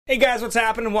Hey guys, what's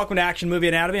happening? Welcome to Action Movie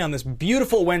Anatomy. On this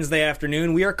beautiful Wednesday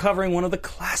afternoon, we are covering one of the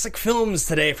classic films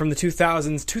today from the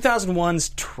 2001's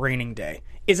Training Day.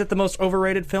 Is it the most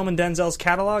overrated film in Denzel's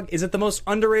catalog? Is it the most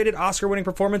underrated Oscar-winning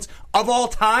performance of all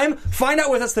time? Find out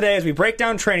with us today as we break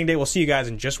down Training Day. We'll see you guys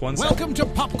in just one second. Welcome to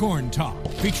Popcorn Talk,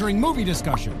 featuring movie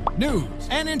discussion, news,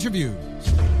 and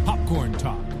interviews. Popcorn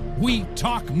Talk. We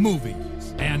talk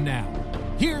movies. And now,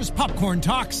 here's Popcorn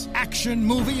Talk's Action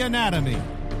Movie Anatomy.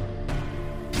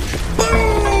 Boom!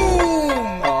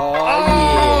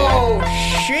 Oh,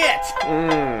 shit!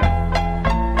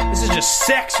 This is just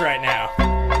sex right now.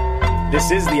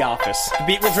 This is The Office. The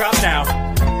beat will drop now.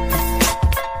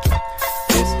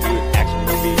 This is Action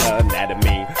Movie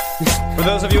Anatomy. For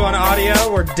those of you on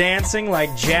audio, we're dancing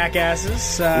like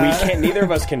jackasses. Neither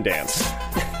of us can dance.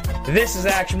 This is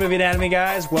Action Movie Anatomy,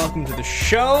 guys. Welcome to the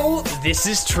show. This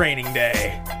is Training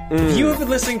Day. If you have been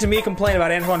listening to me complain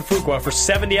about Antoine Fuqua for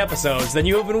 70 episodes, then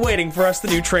you have been waiting for us to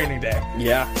do Training Day.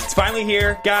 Yeah. It's finally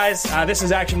here. Guys, this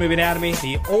is Action Movie Anatomy,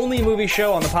 the only movie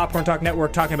show on the Popcorn Talk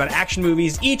Network talking about action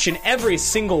movies each and every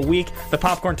single week. The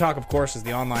Popcorn Talk, of course, is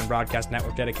the online broadcast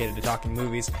network dedicated to talking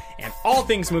movies and all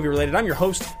things movie-related. I'm your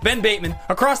host, Ben Bateman.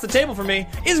 Across the table from me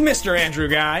is Mr. Andrew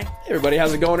Guy. Hey everybody,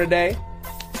 how's it going today?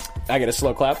 I get a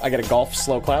slow clap. I get a golf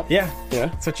slow clap. Yeah. Yeah.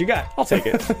 That's what you got. I'll take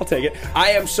it. I'll take it. I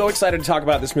am so excited to talk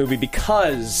about this movie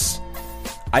because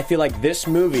I feel like this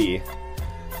movie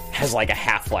has like a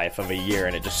half-life of a year,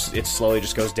 and it slowly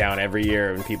just goes down every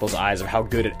year in people's eyes of how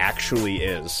good it actually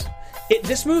is.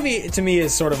 This movie, to me,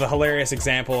 is sort of a hilarious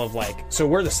example of, like, so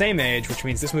we're the same age, which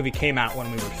means this movie came out when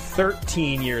we were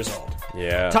 13 years old.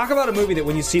 Yeah. Talk about a movie that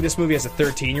when you see this movie as a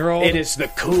 13-year-old... It is the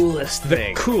coolest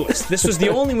thing. The coolest. This was the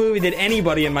only movie that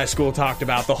anybody in my school talked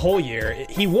about the whole year.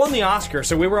 He won the Oscar,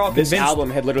 so we were all convinced... This album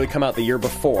had literally come out the year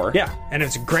before. Yeah, and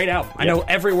it's a great album. I know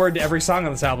every word to every song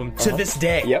on this album to this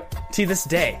day. Yep. To this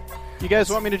day. You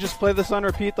guys want me to just play this on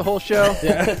repeat the whole show?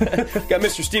 Yeah. Got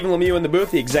Mr. Stephen Lemieux in the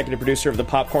booth, the executive producer of the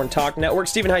Popcorn Talk Network.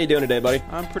 Stephen, how you doing today, buddy?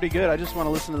 I'm pretty good. I just want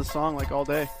to listen to the song like all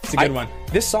day. It's a good one.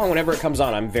 This song, whenever it comes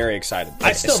on, I'm very excited.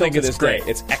 I still think it's great.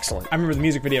 It's excellent. I remember the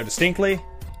music video distinctly.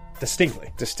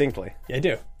 Distinctly. Yeah, I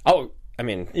do. Oh, I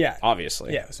mean, yeah,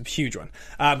 obviously. Yeah, it was a huge one.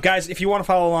 Guys, if you want to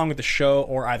follow along with the show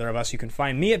or either of us, you can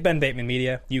find me at Ben Bateman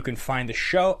Media. You can find the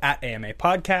show at AMA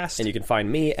Podcast. And you can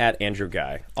find me at Andrew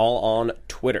Guy, all on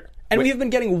Twitter. And we have been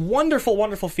getting wonderful,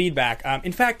 wonderful feedback.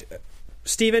 In fact,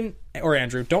 Stephen or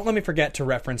Andrew, don't let me forget to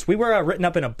reference, we were written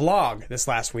up in a blog this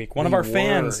last week. One of our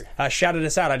fans shouted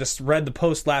us out. I just read the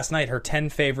post last night, her 10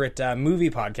 favorite movie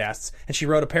podcasts, and she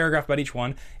wrote a paragraph about each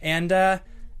one, and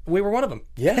we were one of them.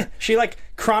 Yeah. She,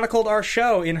 chronicled our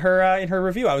show in her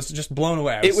review. I was just blown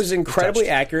away. It was incredibly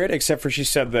accurate, except for she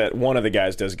said that one of the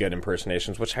guys does good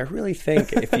impersonations, which I really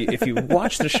think, if you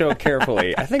watch the show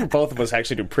carefully, I think both of us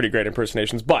actually do pretty great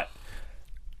impersonations, but...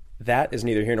 That is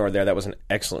neither here nor there. That was an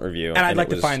excellent review. And I'd like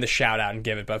to find the shout out and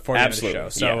give it before the end of the show.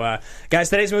 So,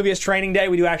 guys, today's movie is Training Day.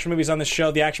 We do action movies on this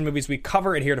show. The action movies we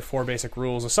cover adhere to 4 basic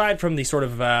rules, aside from the sort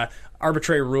of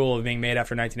arbitrary rule of being made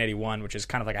after 1981, which is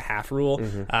kind of like a half rule.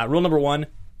 Mm-hmm. Rule number 1,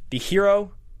 the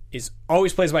hero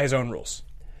always plays by his own rules.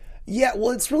 Yeah,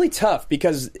 well, it's really tough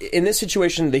because in this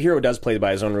situation, the hero does play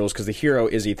by his own rules because the hero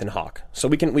is Ethan Hawke. So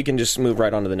we can just move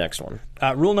right on to the next one.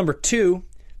 Rule number 2,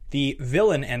 the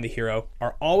villain and the hero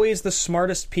are always the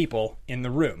smartest people in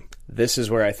the room. This is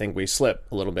where I think we slip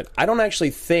a little bit. I don't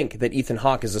actually think that Ethan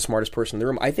Hawke is the smartest person in the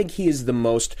room. I think he is the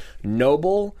most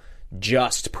noble,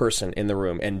 just person in the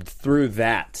room. And through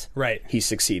that, he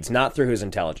succeeds, not through his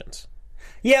intelligence.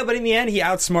 Yeah, but in the end, he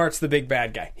outsmarts the big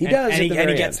bad guy. He does, and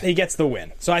he gets the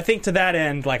win. So I think to that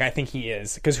end, I think he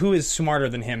is. Because who is smarter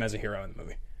than him as a hero in the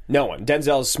movie? No one.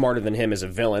 Denzel is smarter than him as a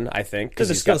villain, I think.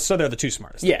 So they're the two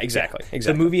smartest. Yeah, exactly.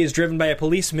 The movie is driven by a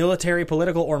police, military,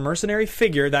 political, or mercenary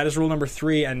figure. That is rule number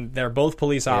 3, and they're both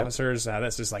police officers.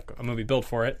 This is like a movie built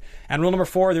for it. And rule number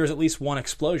 4, there is at least one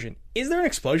explosion. Is there an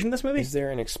explosion in this movie? Is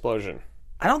there an explosion?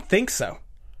 I don't think so.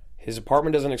 His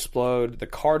apartment doesn't explode. The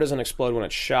car doesn't explode when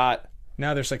it's shot.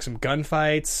 No, there's some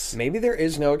gunfights. Maybe there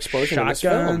is no explosion in this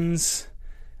film. Shotguns.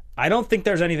 I don't think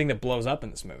there's anything that blows up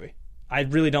in this movie. I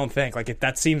really don't think.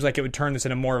 That seems like it would turn this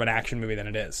into more of an action movie than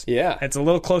it is. Yeah. It's a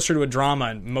little closer to a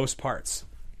drama in most parts.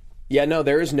 Yeah, no,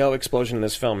 there is no explosion in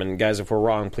this film. And guys, if we're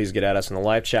wrong, please get at us in the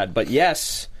live chat. But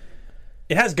yes...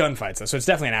 It has gunfights, though, so it's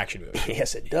definitely an action movie.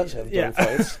 Yes, it does have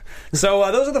gunfights. So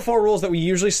those are the 4 rules that we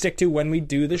usually stick to when we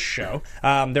do the show.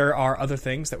 There are other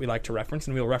things that we like to reference,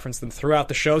 and we'll reference them throughout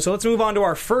the show. So let's move on to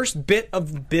our first bit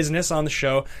of business on the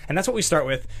show, and that's what we start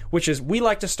with, which is we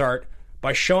like to start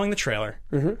by showing the trailer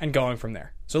and going from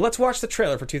there. So let's watch the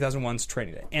trailer for 2001's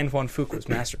Training Day, Antoine Fuqua's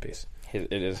masterpiece.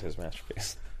 It is his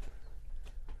masterpiece.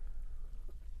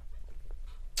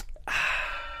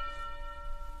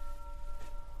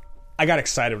 I got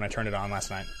excited when I turned it on last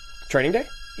night. Training Day?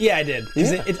 Yeah, I did.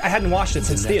 'Cause I hadn't watched it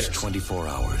since The next theaters. 24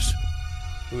 hours,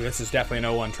 Ooh, this is definitely an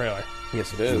 01 trailer.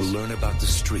 Yes, it you'll is. learn about the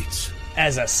streets,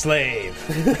 As a slave.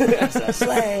 about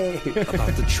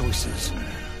the choices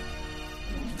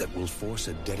that will force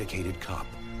a dedicated cop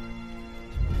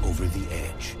over the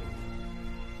edge.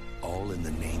 All in the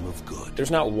name of good.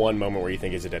 There's not one moment where you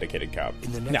think he's a dedicated cop.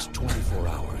 In the next 24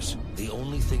 hours, the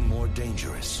only thing more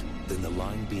dangerous than the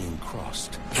line being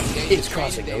crossed It's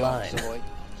crossing the line.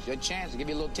 It's your chance to give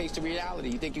you a little taste of reality.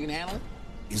 You think you can handle it?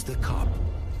 is the cop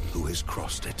who has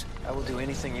crossed it. I will do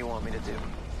anything you want me to do.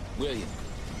 Will you?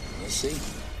 Let's see.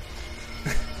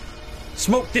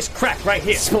 Smoke this crack right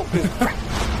here. Smoke this crack.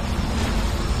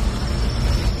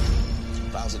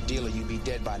 If I was a dealer, you'd be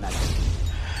dead by now.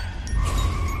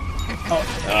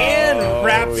 And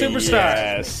rap superstar.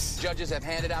 Yes. Judges have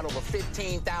handed out over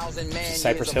 15,000 man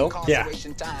Cypress years of Hill? Yeah.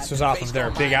 incarceration time This was off of based their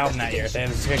on big my album that year. They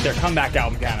investigation. had like their comeback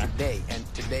album, kind of. Today,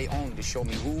 and today only, to show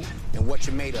me who and what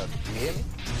you're made of. You hear me?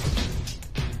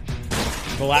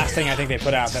 The last thing I think they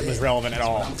put out that was relevant at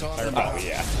all. That's what I'm talking about. Oh,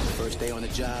 yeah. First day on the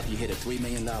job, you hit a $3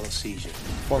 million seizure.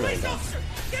 $4 million. No.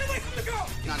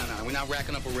 We're not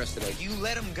racking up arrests today. You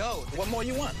let him go. What more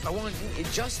you want? I want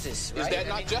justice, right? Is that I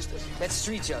not mean, justice? That's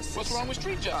street justice. What's wrong with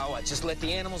street justice? Oh, what? Just let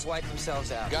the animals wipe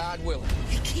themselves out. God willing.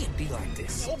 You can't be like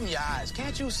this. Open your eyes.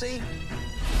 Can't you see?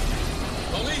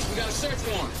 Police, we got a search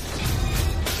warrant.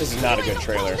 This is not a good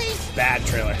trailer. Bad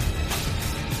trailer.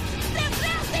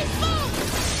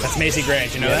 That's Macy Gray.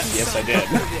 Did you know that? Yes, I did.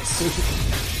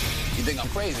 You think I'm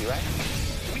crazy, right?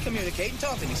 We communicate and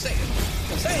talk to me. Say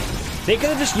it. Say it. They could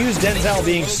have just used Denzel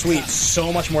being sweet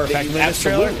so much more effectively in this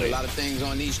trailer. Absolutely. A lot of things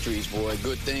on these streets, boy.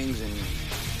 Good things and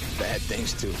bad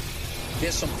things, too.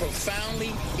 There's some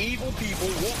profoundly evil people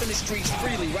walking the streets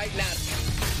freely right now.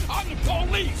 I'm the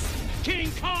police.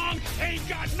 King Kong ain't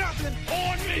got nothing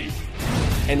on me.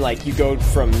 And like you go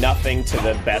from nothing to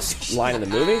the best line in the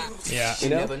movie, Yeah. you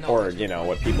know, never know. or you know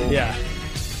what people. Yeah.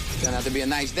 It's gonna have to be a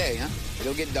nice day, huh?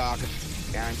 It'll get darker.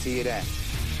 Guarantee you that.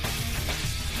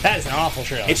 That is an awful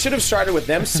trailer. It should have started with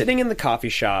them sitting in the coffee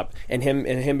shop and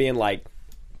him being like,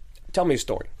 "Tell me a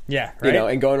story." yeah, right? You know,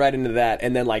 and going right into that,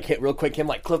 and then like hit real quick, him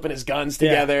like clipping his guns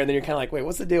together, and then you're kind of like, "Wait,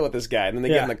 what's the deal with this guy?" And then they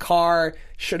get Yeah. in the car.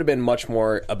 Should have been much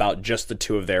more about just the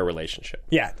two of their relationship.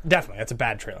 Yeah, definitely. That's a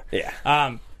bad trailer.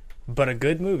 Yeah. But a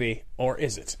good movie, or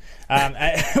is it?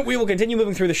 We will continue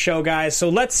moving through the show, guys. So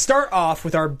let's start off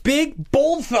with our big,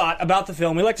 bold thought about the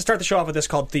film. We like to start the show off with this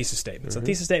called thesis statement. So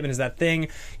thesis statement is that thing,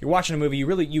 you're watching a movie, you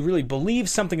really believe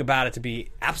something about it to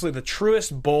be absolutely the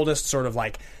truest, boldest sort of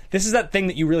like, this is that thing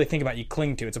that you really think about, you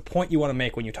cling to. It's a point you want to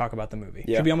make when you talk about the movie. It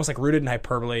Yeah. should be almost like rooted in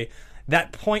hyperbole.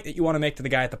 That point that you want to make to the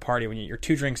guy at the party when you're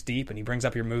 2 drinks deep and he brings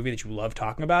up your movie that you love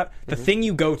talking about, the thing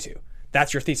you go to,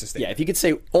 that's your thesis statement. Yeah, if you could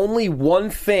say only one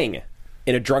thing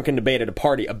in a drunken debate at a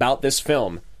party about this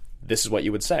film, this is what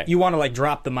you would say. You want to like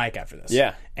drop the mic after this.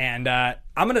 Yeah. And I'm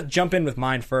going to jump in with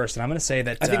mine first, and I'm going to say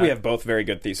that I think we have both very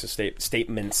good thesis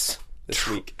statements this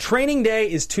week. Training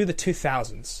Day is to the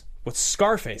 2000s what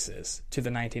Scarface is to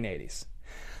the 1980s.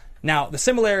 Now, the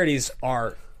similarities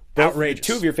are outrageous.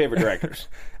 Two of your favorite directors.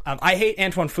 I hate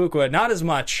Antoine Fuqua not as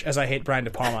much as I hate Brian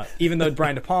De Palma, even though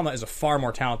Brian De Palma is a far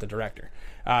more talented director.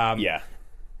 Yeah.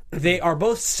 They are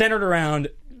both centered around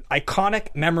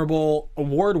iconic, memorable,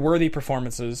 award-worthy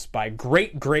performances by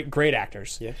great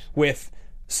actors. Yes. With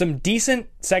some decent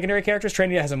secondary characters.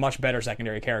 Training Day has a much better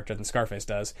secondary character than Scarface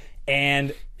does.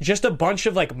 And just a bunch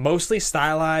of like mostly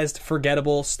stylized,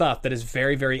 forgettable stuff that is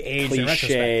very, very aged in retrospect.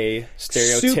 Cliche,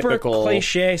 Super stereotypical,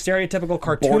 cliche, stereotypical,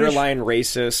 cartoonish. borderline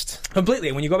racist.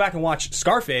 Completely. When you go back and watch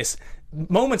Scarface,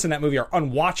 moments in that movie are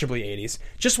unwatchably 80s.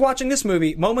 Just watching this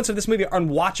movie, moments of this movie are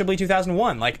unwatchably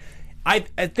 2001. Like,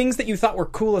 things that you thought were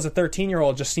cool as a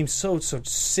 13-year-old just seem so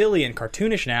silly and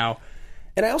cartoonish now.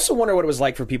 And I also wonder what it was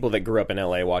like for people that grew up in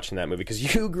LA watching that movie,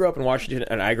 because you grew up in Washington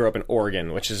and I grew up in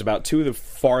Oregon, which is about two of the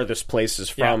farthest places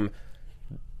from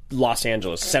Los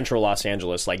Angeles, central Los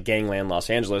Angeles, like gangland Los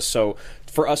Angeles. So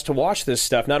for us to watch this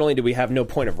stuff, not only did we have no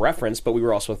point of reference, but we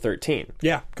were also 13.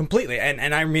 Yeah, completely.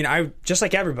 And I mean, I just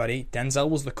like everybody, Denzel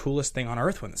was the coolest thing on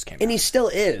earth when this came out. And he still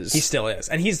is. He still is.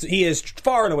 And he is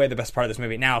far and away the best part of this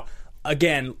movie. Now,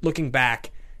 again, looking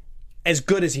back, as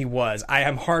good as he was, I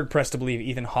am hard-pressed to believe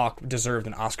Ethan Hawke deserved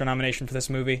an Oscar nomination for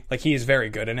this movie. Like, he is very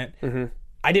good in it. Mm-hmm.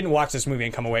 I didn't watch this movie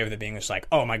and come away with it being just like,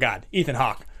 oh my god, Ethan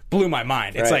Hawke blew my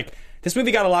mind. It's Right. like, this movie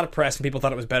got a lot of press and people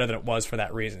thought it was better than it was for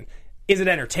that reason. Is it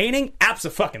entertaining?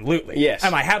 Abso-fucking-lutely. Yes.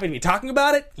 Am I happy to be talking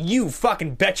about it? You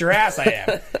fucking bet your ass I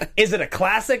am. Is it a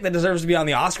classic that deserves to be on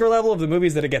the Oscar level of the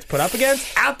movies that it gets put up against?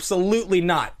 Absolutely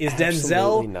not. Is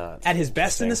Absolutely Denzel not. at his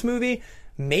best in this movie?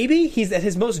 Maybe. He's at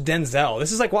his most Denzel.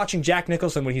 This is like watching Jack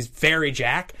Nicholson when he's very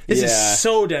Jack. This is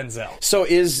so Denzel. So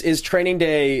is Training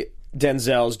Day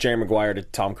Denzel's Jerry Maguire to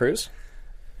Tom Cruise?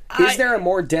 Is there a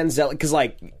more Denzel? Because,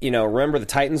 like, you know, remember the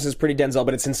Titans is pretty Denzel,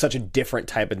 but it's in such a different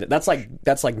type of. That's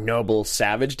like noble,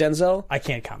 savage Denzel. I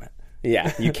can't comment.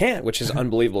 Yeah, you can't, which is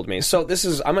unbelievable to me. So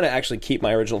I'm going to actually keep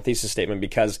my original thesis statement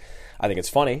because I think it's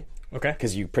funny. Okay.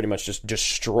 Because you pretty much just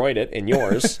destroyed it in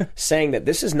yours, saying that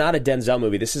this is not a Denzel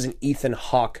movie. This is an Ethan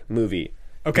Hawke movie.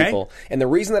 Okay. People. And the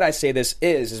reason that I say this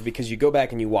is because you go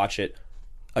back and you watch it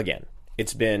again.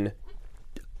 It's been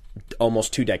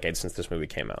almost 2 decades since this movie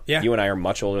came out. Yeah. You and I are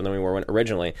much older than we were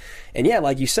originally. And yeah,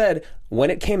 like you said,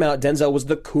 when it came out, Denzel was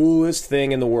the coolest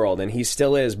thing in the world, and he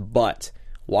still is. But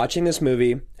watching this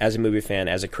movie, as a movie fan,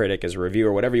 as a critic, as a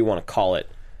reviewer, whatever you want to call it,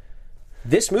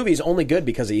 this movie is only good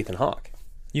because of Ethan Hawke.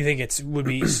 You think it would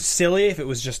be silly if it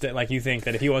was just like you think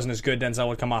that if he wasn't as good, Denzel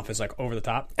would come off as like over the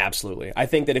top? Absolutely. I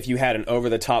think that if you had an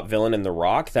over-the-top villain in The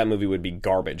Rock, that movie would be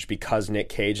garbage because Nick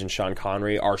Cage and Sean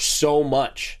Connery are so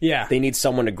much. Yeah. They need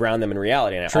someone to ground them in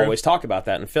reality, and I always talk about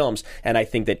that in films. And I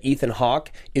think that Ethan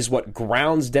Hawke is what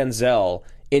grounds Denzel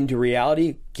into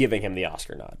reality, giving him the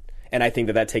Oscar nod. And I think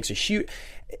that takes a huge...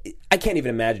 I can't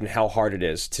even imagine how hard it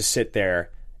is to sit there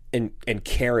and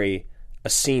carry a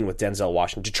scene with Denzel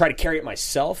Washington. To try to carry it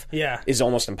myself is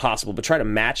almost impossible, but try to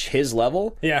match his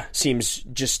level seems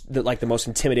just like the most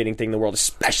intimidating thing in the world,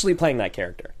 especially playing that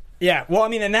character. Yeah, well, I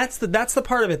mean, and that's the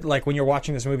part of it, like, when you're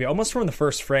watching this movie, almost from the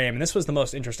first frame, and this was the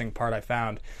most interesting part I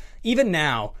found. Even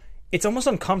now, it's almost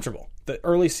uncomfortable, the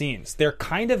early scenes. They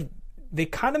kind of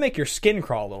make your skin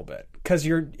crawl a little bit, because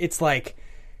it's like...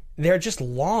 They're just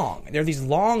long. They're these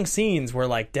long scenes where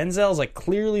like Denzel's like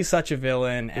clearly such a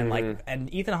villain, and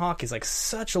and Ethan Hawke is like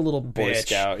such a little bitch. Boy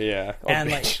Scout, yeah. Oh, and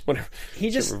bitch. like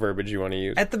whatever verbiage you want to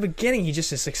use. At the beginning, he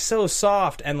just is like so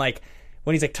soft, and like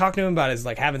when he's like talking to him about his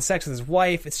like having sex with his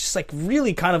wife, it's just like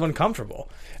really kind of uncomfortable.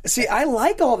 See, I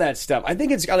like all that stuff. I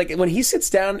think it's like when he sits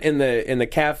down in the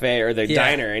cafe or the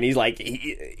diner, and he's like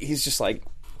he's just like.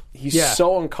 He's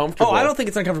so uncomfortable. Oh, I don't think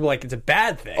it's uncomfortable like it's a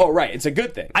bad thing. Oh, right. It's a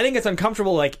good thing. I think it's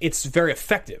uncomfortable like it's very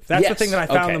effective. That's the thing that I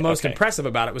found the most impressive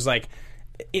about it was like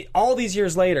all these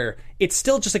years later, it's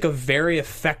still just like a very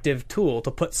effective tool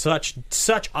to put such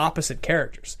opposite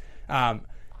characters.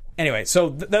 Anyway,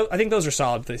 so I think those are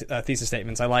solid thesis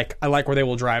statements. I like where they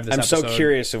will drive this episode. I'm so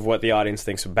curious of what the audience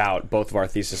thinks about both of our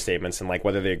thesis statements and like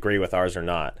whether they agree with ours or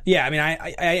not. Yeah, I mean,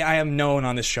 I am known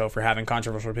on this show for having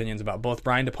controversial opinions about both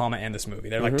Brian De Palma and this movie.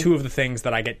 They're like two of the things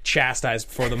that I get chastised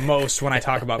for the most when I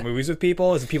talk about movies with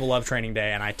people, is that people love Training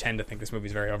Day, and I tend to think this movie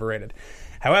is very overrated.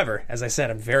 However, as I said,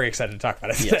 I'm very excited to talk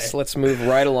about it today. Yes, let's move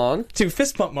right along. To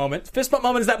Fist Bump Moment. Fist Bump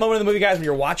Moment is that moment in the movie, guys, when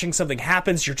you're watching something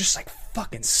happens, you're just like,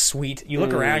 fucking sweet. You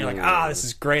look around, you're like, this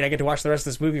is great. I get to watch the rest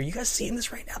of this movie. Are you guys seeing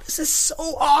this right now? This is so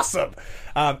awesome.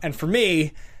 And for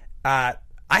me, I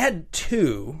had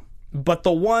two, but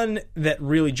the one that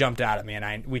really jumped out at me,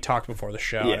 and we talked before the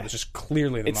show, and it was just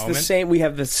clearly the moment. It's the same. We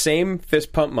have the same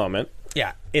fist pump moment.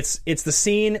 Yeah, it's the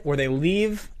scene where they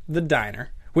leave the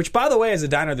diner. Which, by the way, is a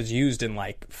diner that's used in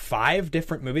like 5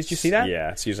 different movies. Do you see that?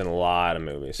 Yeah, it's used in a lot of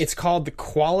movies. It's called the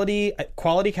Quality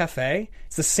Cafe.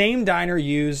 It's the same diner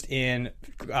used in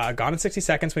Gone in 60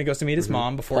 Seconds when he goes to meet his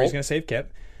mom before he's going to save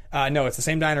Kip. No, it's the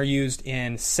same diner used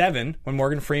in Seven when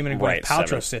Morgan Freeman and Gwyneth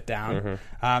Paltrow sit down.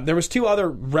 There was 2 other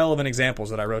relevant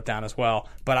examples that I wrote down as well,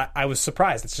 but I was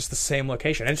surprised. It's just the same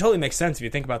location. And it totally makes sense if you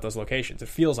think about those locations. It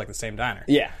feels like the same diner.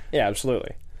 Yeah,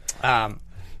 absolutely.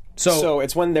 So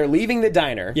it's when they're leaving the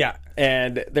diner,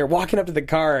 and they're walking up to the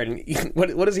car, and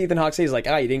what does Ethan Hawke say? He's like,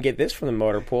 you didn't get this from the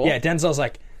motor pool. Yeah, Denzel's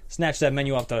like, snatch that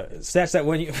menu off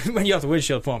the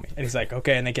windshield for me. And he's like,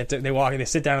 okay, and they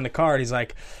sit down in the car, and he's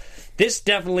like, this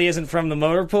definitely isn't from the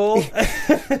motor pool.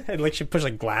 And like she puts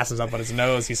like glasses up on his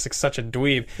nose. He's like such a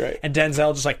dweeb. Right. And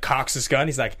Denzel just like cocks his gun.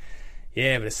 He's like,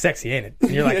 yeah, but it's sexy, ain't it?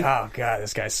 And you're like, oh god,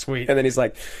 this guy's sweet. And then he's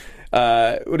like,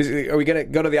 what is it? Are we gonna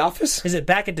go to the office? Is it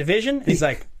back at Division? And he's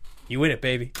like, you win it,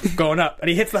 baby. Going up. And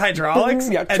he hits the hydraulics.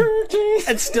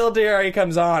 And still he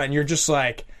comes on, and you're just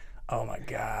like, oh my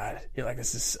god. You're like,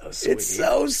 this is so sweet. It's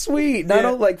so sweet. Not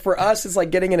only, like, for us, it's like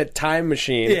getting in a time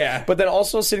machine. Yeah. But then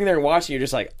also sitting there and watching, you're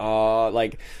just like,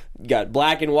 like, you got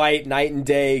black and white, night and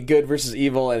day, good versus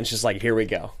evil, and it's just like, here we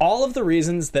go. All of the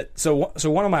reasons that... So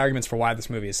one of my arguments for why this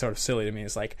movie is sort of silly to me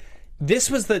is like, this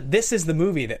is the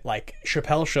movie that like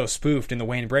Chappelle Show spoofed in the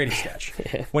Wayne Brady sketch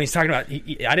when he's talking about I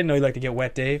didn't know you like to get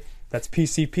wet, Dave. That's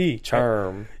PCP.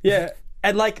 Charm. Yeah.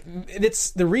 And like,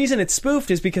 it's the reason it's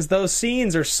spoofed is because those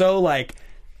scenes are so like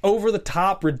over the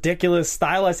top, ridiculous,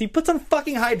 stylized. He puts on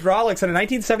fucking hydraulics in a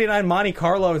 1979 Monte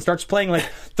Carlo and starts playing like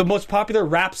the most popular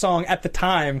rap song at the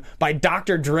time by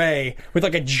Dr. Dre with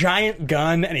like a giant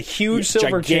gun and a huge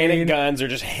silver gigantic chain. guns are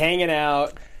just hanging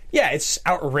out. Yeah, it's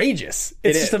outrageous.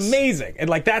 It's just is. amazing. And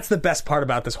like, that's the best part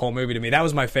about this whole movie to me. That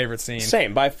was my favorite scene.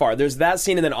 Same, by far. There's that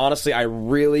scene, and then honestly, I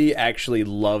really actually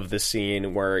love the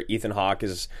scene where Ethan Hawke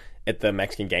is at the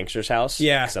Mexican gangster's house.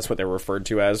 Yeah. 'Cause that's what they're referred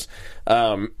to as.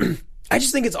 I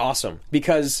just think it's awesome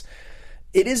because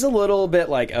it is a little bit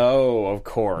like, oh, of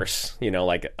course, you know,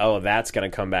 like, oh, that's going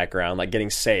to come back around, like getting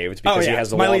saved because he has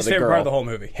the my wall least of the favorite girl. part of the whole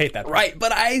movie. Hate that part. Right,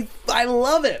 but I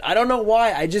love it. I don't know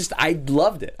why. I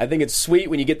loved it. I think it's sweet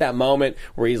when you get that moment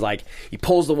where he's like, he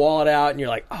pulls the wallet out and you're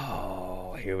like,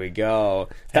 oh, here we go.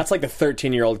 That's like the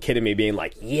 13-year-old kid in me being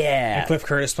like, yeah. And Cliff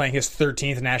Curtis playing his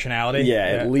 13th nationality. Yeah,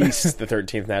 at least the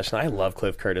 13th national. I love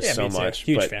Cliff Curtis so me too. much.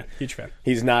 Huge but fan. Huge fan.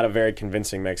 He's not a very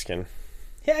convincing Mexican.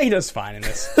 Yeah, he does fine in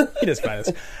this. He does fine in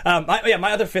this.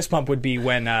 My other fist pump would be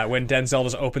when Denzel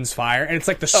just opens fire, and it's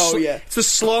like it's the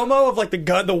slow mo of like the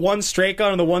gun, the one straight gun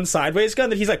and the one sideways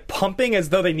gun that he's like pumping as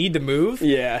though they need to move.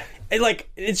 Yeah, and like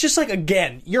it's just like,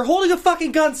 again, you're holding a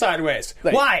fucking gun sideways.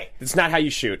 Like, why? It's not how you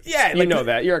shoot. Yeah, you like, know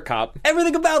that. You're a cop.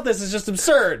 Everything about this is just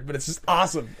absurd, but it's just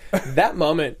awesome. That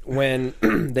moment when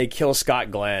they kill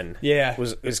Scott Glenn, Yeah.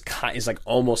 is like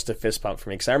almost a fist pump for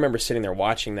me because I remember sitting there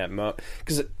watching that moment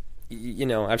because. You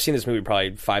know, I've seen this movie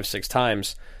probably 5-6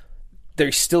 times. They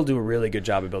still do a really good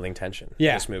job of building tension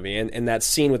in this movie. And that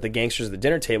scene with the gangsters at the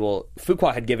dinner table,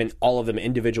 Fuqua had given all of them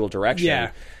individual direction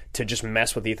to just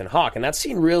mess with Ethan Hawke. And that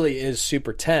scene really is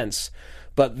super tense.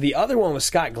 But the other one with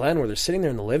Scott Glenn, where they're sitting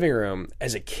there in the living room.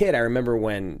 As a kid, I remember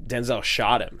when Denzel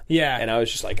shot him. Yeah. And I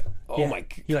was just like, oh my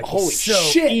You're like, holy he's so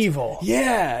shit. evil.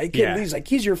 Yeah. He's like,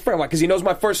 he's your friend. Why? Because he knows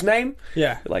my first name?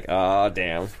 Yeah. You're like, oh,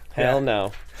 damn. Hell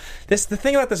no. The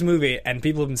thing about this movie, and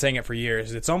people have been saying it for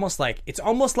years, it's almost like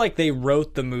they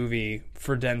wrote the movie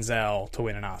for Denzel to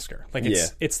win an Oscar. Like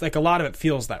it's like a lot of it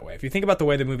feels that way. If you think about the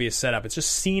way the movie is set up, it's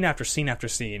just scene after scene after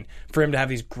scene for him to have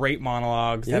these great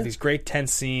monologues, to have these great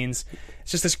tense scenes.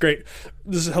 It's just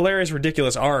this hilarious,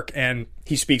 ridiculous arc, and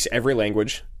he speaks every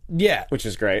language. Yeah, which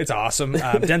is great. It's awesome.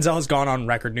 Denzel has gone on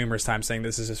record numerous times saying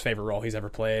this is his favorite role he's ever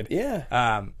played.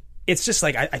 Yeah. It's just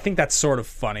like I think that's sort of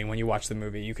funny when you watch the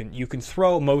movie. You can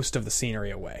throw most of the scenery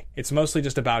away. It's mostly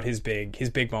just about his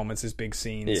big moments, his big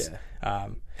scenes. Yeah.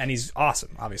 And he's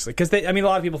awesome, obviously, because a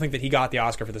lot of people think that he got the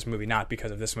Oscar for this movie not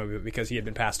because of this movie, but because he had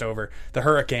been passed over. The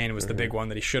Hurricane was the big one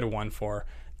that he should have won for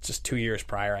just 2 years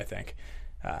prior, I think.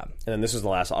 And then this was the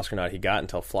last Oscar nod he got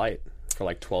until Flight for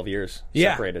like 12 years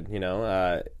separated. You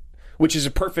know. Which is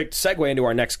a perfect segue into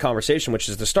our next conversation, which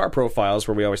is the star profiles,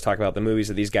 where we always talk about the movies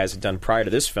that these guys had done prior to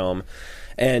this film.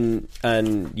 And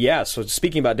yeah, so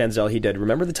speaking about Denzel, he did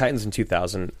Remember the Titans in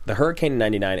 2000, The Hurricane in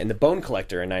 99, and The Bone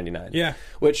Collector in 99. Yeah.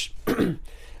 Which,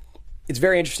 it's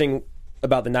very interesting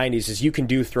about the 90s is you can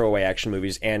do throwaway action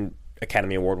movies and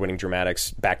Academy Award-winning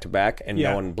dramatics back-to-back, and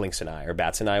no one blinks an eye or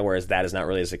bats an eye, whereas that is not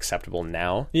really as acceptable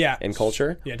now in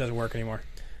culture. Yeah, it doesn't work anymore.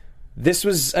 This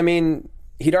was,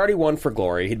 he'd already won for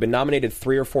Glory. He'd been nominated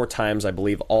 3 or 4 times, I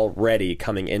believe, already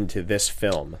coming into this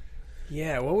film.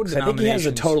 Yeah, what would the I think he has a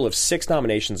nominations- total of 6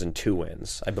 nominations and 2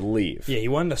 wins, I believe. Yeah, he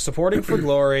won the supporting for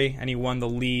Glory, and he won the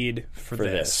lead for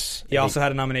this. He also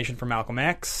had a nomination for Malcolm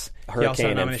X. He also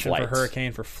had a nomination for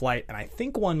Hurricane, for Flight, and I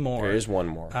think one more. There is one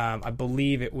more. I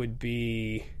believe it would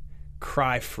be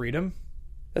Cry Freedom.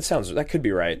 That could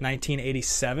be right.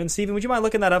 1987. Steven, would you mind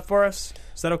looking that up for us?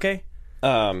 Is that okay?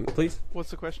 Please.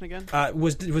 What's the question again?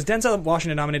 Was Denzel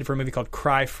Washington nominated for a movie called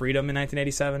Cry Freedom in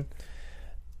 1987?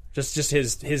 Just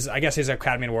his I guess his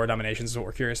Academy Award nominations is what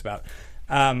we're curious about.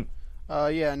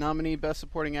 Yeah, nominee Best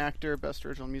Supporting Actor, Best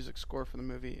Original Music Score for the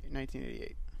movie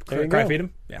 1988. Cry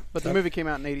Freedom? Yeah. But the movie came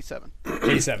out in 87.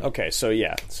 87. Okay, so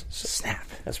yeah. Snap.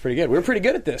 That's pretty good. We're pretty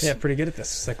good at this. Yeah, pretty good at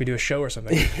this. It's like we do a show or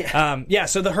something.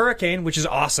 So The Hurricane, which is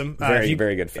awesome.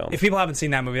 Very good film. If people haven't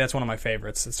seen that movie, that's one of my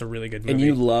favorites. It's a really good movie. And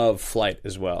you love Flight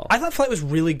as well. I thought Flight was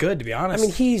really good, to be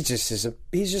honest. He's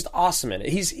just awesome in it.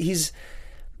 He's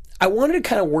I wanted to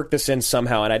kind of work this in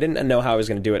somehow, and I didn't know how I was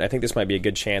going to do it. I think this might be a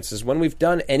good chance. Is when we've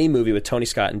done any movie with Tony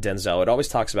Scott and Denzel, it always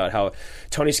talks about how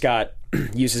Tony Scott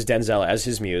uses Denzel as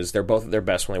his muse. They're both at their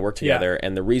best when they work together,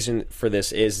 and the reason for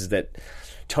this is that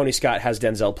Tony Scott has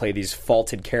Denzel play these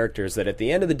faulted characters that at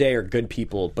the end of the day are good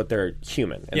people, but they're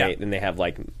human, and they have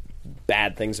like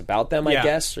bad things about them, I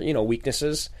guess, or,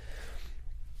 weaknesses.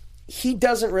 He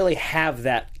doesn't really have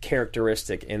that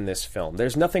characteristic in this film.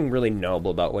 There's nothing really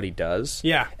noble about what he does.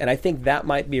 Yeah. And I think that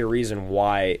might be a reason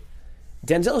why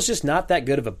Denzel is just not that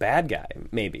good of a bad guy.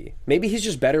 Maybe he's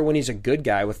just better when he's a good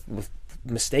guy with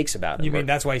mistakes about him. You mean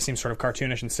that's why he seems sort of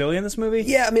cartoonish and silly in this movie?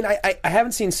 Yeah, I mean, I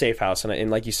haven't seen Safe House,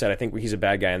 and like you said, I think he's a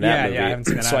bad guy in that movie. Yeah, I haven't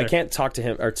seen that so either. I can't talk to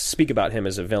him or speak about him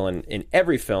as a villain in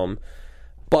every film.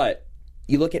 But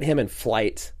you look at him in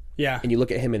Flight, Yeah. and you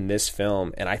look at him in this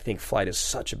film, and I think Flight is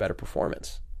such a better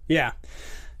performance. Yeah.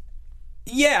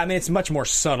 Yeah, I mean, it's much more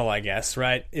subtle, I guess,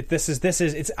 right?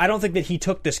 I don't think that he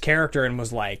took this character and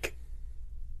was like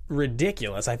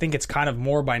ridiculous. I think it's kind of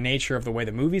more by nature of the way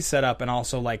the movie's set up, and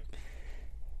also like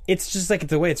it's just like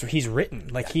the way he's written.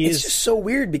 Like It's just so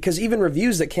weird because even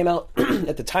reviews that came out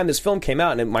at the time this film came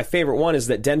out, and my favorite one is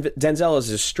that Denzel is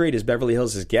as straight as Beverly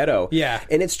Hills is ghetto. Yeah.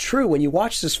 And it's true. When you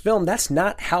watch this film, that's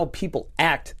not how people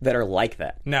act that are like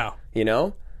that. No. You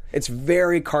know? It's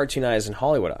very cartoonized and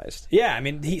Hollywoodized. Yeah, I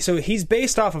mean, he's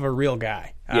based off of a real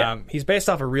guy. Yeah. He's based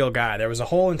off a real guy. There was a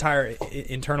whole entire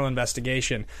internal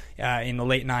investigation in the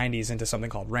late 90s into something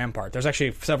called Rampart. There's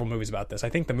actually several movies about this. I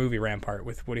think the movie Rampart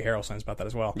with Woody Harrelson is about that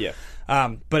as well. Yeah.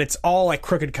 But it's all like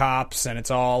crooked cops, and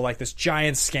it's all like this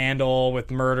giant scandal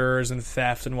with murders and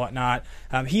theft and whatnot.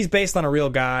 He's based on a real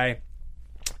guy.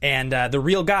 And the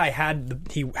real guy had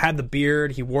the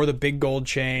beard. He wore the big gold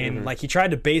chain. Mm-hmm. Like he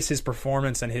tried to base his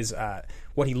performance and his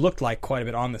what he looked like quite a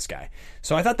bit on this guy.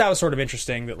 So I thought that was sort of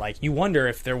interesting. That like you wonder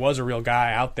if there was a real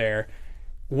guy out there.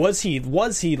 Was he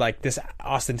like this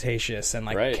ostentatious and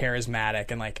like Right.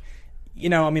 charismatic and like, you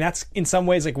know, I mean that's in some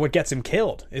ways like what gets him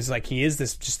killed is like he is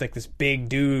this just like this big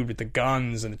dude with the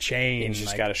guns and the chain. He's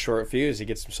just like, got a short fuse. He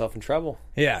gets himself in trouble.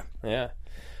 yeah. Yeah.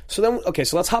 So then, okay,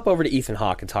 so let's hop over to Ethan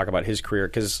Hawke and talk about his career,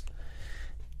 because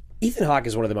Ethan Hawke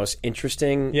is one of the most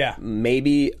interesting, Yeah.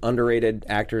 maybe underrated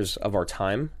actors of our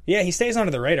time. Yeah, he stays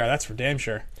under the radar. That's for damn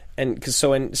sure. And because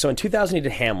in 2000 he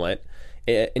did Hamlet.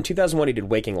 In 2001 he did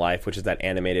Waking Life, which is that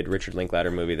animated Richard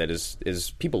Linklater movie that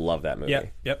is people love that movie.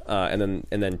 Yep. And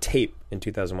then Tape in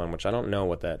 2001, which I don't know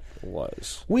what that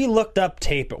was. We looked up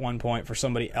Tape at one point for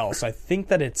somebody else. I think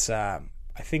that it's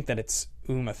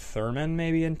Uma Thurman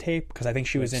maybe in Tape, because I think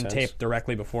she was in Makes sense. Tape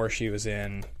directly before she was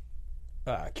in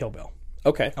Kill Bill.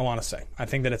 Okay. I want to say. I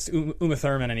think that it's Uma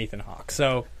Thurman and Ethan Hawke.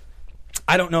 So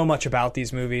I don't know much about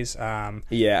these movies.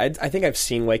 Yeah, I think I've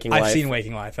seen Waking Life. I've seen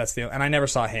Waking Life. And I never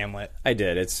saw Hamlet. I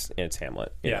did. It's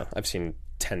Hamlet. You Yeah. know, I've seen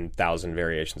 10,000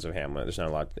 variations of Hamlet. There's not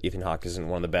a lot. Ethan Hawke isn't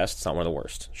one of the best. It's not one of the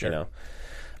worst. Sure. You know.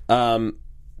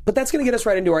 But that's going to get us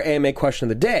right into our AMA question of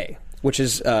the day, which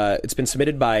is it's been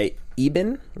submitted by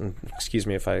Eben. Excuse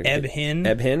me if I Ebhin.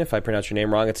 Ebhin, if I pronounce your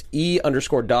name wrong. It's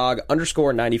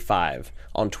E_dog_95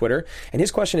 on Twitter. And his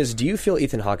question is: do you feel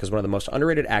Ethan Hawke is one of the most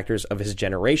underrated actors of his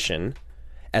generation,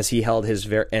 as he held his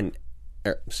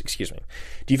excuse me?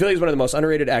 Do you feel he's one of the most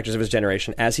underrated actors of his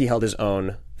generation, as he held his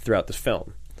own throughout this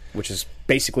film? Which is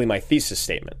basically my thesis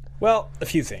statement. Well, a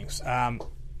few things.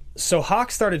 So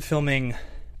Hawke started filming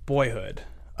Boyhood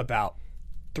about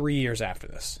 3 years after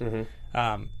this.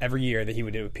 Every year that he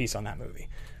would do a piece on that movie.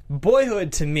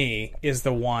 Boyhood, to me, is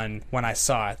the one, when I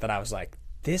saw it, that I was like,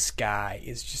 this guy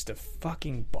is just a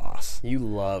fucking boss. You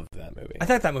love that movie. I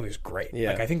thought that movie was great.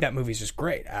 Yeah. Like, I think that movie's just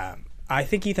great. I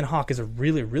think Ethan Hawke is a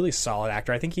really, really solid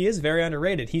actor. I think he is very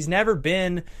underrated. He's never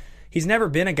been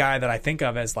a guy that I think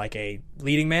of as like a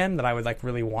leading man that I would like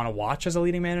really want to watch as a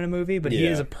leading man in a movie, but he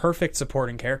Yeah. is a perfect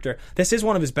supporting character. This is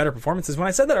one of his better performances. When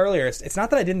I said that earlier, it's not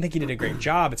that I didn't think he did a great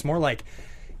job. It's more like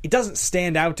it doesn't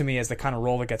stand out to me as the kind of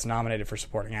role that gets nominated for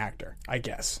supporting actor, I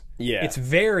guess. Yeah. It's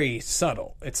very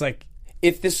subtle. It's like,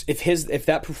 If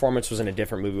that performance was in a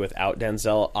different movie without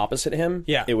Denzel opposite him,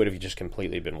 Yeah. it would have just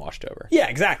completely been washed over. yeah,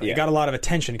 exactly. Yeah. It got a lot of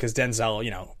attention because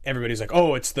Denzel, everybody's like,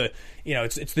 oh, it's the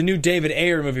new David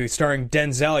Ayer movie starring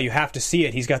Denzel. You have to see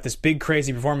it. He's got this big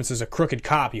crazy performance as a crooked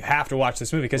cop. You have to watch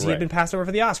this movie because he had Right. been passed over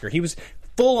for the Oscar. He was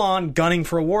full on gunning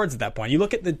for awards at that point. You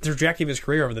look at the trajectory of his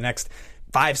career over the next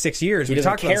 5-6 years. We doesn't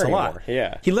talked about this a care lot. anymore.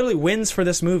 Yeah. He literally wins for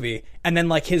this movie, and then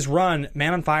like his run,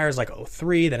 Man on Fire is like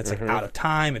 03. Then it's like Out of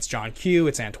Time. It's John Q.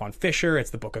 It's Antoine Fisher.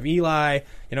 It's The Book of Eli.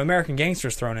 American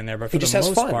Gangster's thrown in there, but for He the just has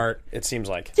most fun, part, it seems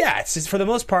like. yeah, it's just, for the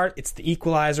most part, it's The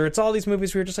Equalizer. It's all these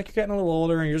movies where you're just like, you're getting a little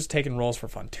older and you're just taking roles for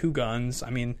fun. Two Guns.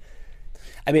 I mean,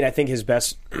 I think his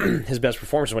best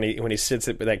performance is when he sits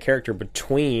with that character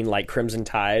between like Crimson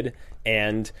Tide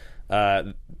and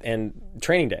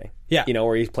Training Day. Yeah.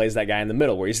 Where he plays that guy in the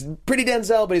middle, where he's pretty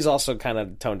Denzel, but he's also kind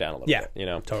of toned down a little yeah,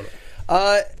 bit. totally.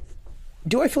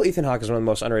 Do I feel Ethan Hawke is one of the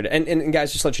most underrated? And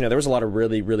guys, just to let you know, there was a lot of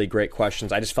really, really great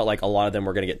questions. I just felt like a lot of them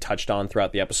were going to get touched on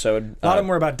throughout the episode. A lot of them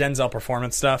were about Denzel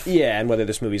performance stuff. Yeah, and whether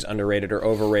this movie's underrated or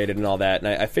overrated and all that. And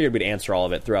I figured we'd answer all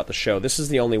of it throughout the show. This is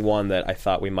the only one that I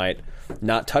thought we might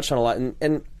not touch on a lot.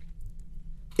 And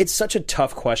it's such a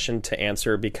tough question to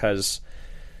answer because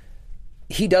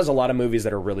he does a lot of movies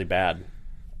that are really bad.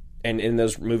 And in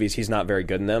those movies, he's not very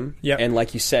good in them. Yep. And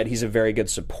like you said, he's a very good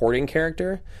supporting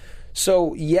character.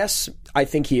 So, yes, I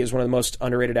think he is one of the most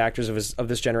underrated actors of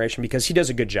this generation because he does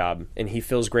a good job and he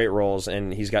fills great roles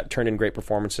and he's got turned in great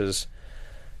performances.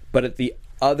 But at the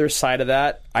other side of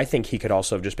that, I think he could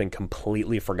also have just been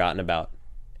completely forgotten about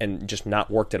and just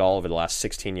not worked at all over the last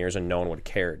 16 years and no one would have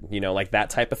cared. You know, like that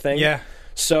type of thing. Yeah.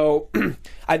 So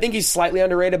I think he's slightly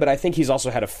underrated, but I think he's also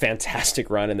had a fantastic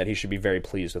run and that he should be very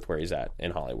pleased with where he's at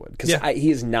in Hollywood. Because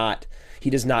he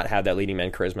does not have that leading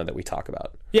man charisma that we talk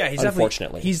about. Yeah, he's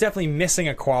unfortunately. He's definitely missing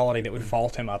a quality that would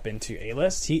vault him up into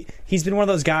A-list. He's been one of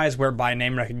those guys where by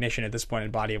name recognition at this point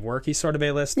in body of work, he's sort of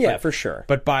A-list. Yeah, for sure.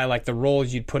 But by like the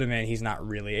roles you'd put him in, he's not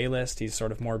really A-list. He's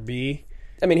sort of more B.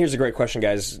 I mean, here's a great question,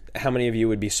 guys. How many of you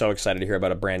would be so excited to hear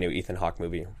about a brand new Ethan Hawke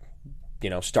movie? You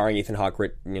know, starring Ethan Hawke,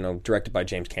 directed by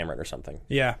James Cameron or something.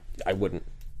 Yeah. I wouldn't,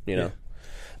 you know.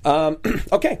 Yeah.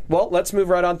 Okay, well, let's move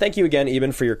right on. Thank you again,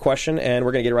 Eben, for your question, and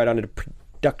we're going to get right on to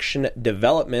production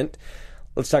development.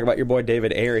 Let's talk about your boy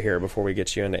David Ayer here before we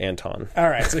get you into Anton. All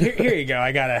right, so here you go.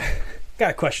 I got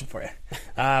a question for you.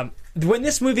 When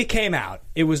this movie came out,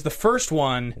 it was the first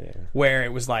one where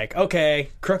it was like, okay,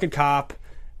 crooked cop,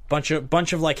 bunch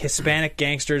of like Hispanic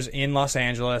gangsters in Los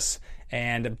Angeles,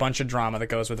 and a bunch of drama that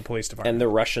goes with the police department. And the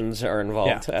Russians are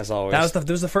involved, as always. That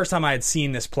was the first time I had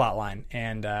seen this plot line,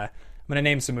 and I'm going to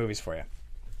name some movies for you.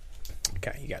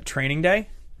 Okay, you got Training Day.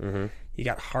 Mm-hmm. You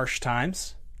got Harsh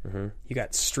Times. Mm-hmm. You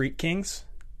got Street Kings.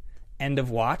 End of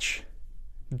Watch.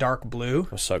 Dark Blue.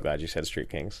 I'm so glad you said Street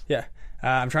Kings. Yeah.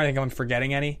 I'm trying to think if I'm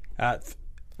forgetting any.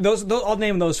 Those I'll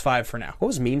name those 5 for now. What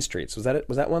was Mean Streets? Was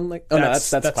that one? Like, oh, that's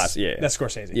classic. Yeah, That's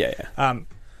Scorsese. Yeah.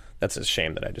 That's a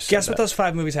shame that I just guess said what those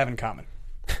 5 movies have in common.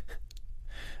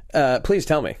 Please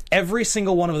tell me. Every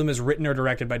single one of them is written or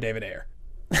directed by David Ayer.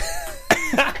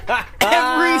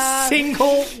 Every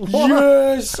single one.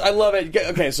 Yes, I love it.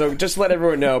 Okay, so just to let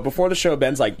everyone know, before the show,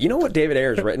 Ben's like, you know what David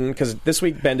Ayer's written? Because this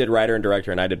week Ben did writer and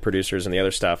director, and I did producers and the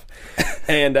other stuff.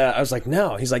 And I was like,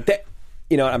 no. He's like,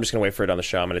 you know what? I'm just going to wait for it on the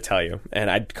show. I'm going to tell you.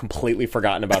 And I'd completely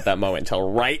forgotten about that moment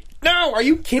until right now. Are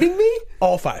you kidding me?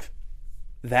 All 5.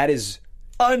 That is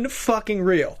unfucking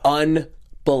real.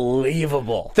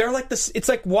 Unbelievable. They're like this. It's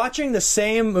like watching the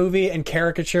same movie and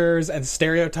caricatures and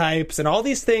stereotypes and all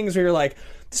these things where you're like,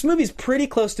 this movie's pretty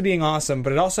close to being awesome,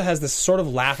 but it also has this sort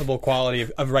of laughable quality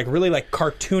of like really like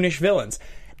cartoonish villains.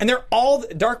 And they're all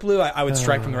Dark Blue. I would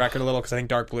strike from the record a little because I think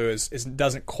Dark Blue is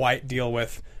doesn't quite deal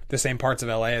with the same parts of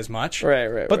LA as much.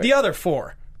 Right. But the other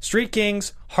 4, Street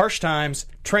Kings, Harsh Times,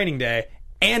 Training Day,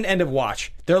 and End of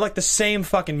Watch, they're like the same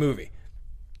fucking movie.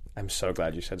 I'm so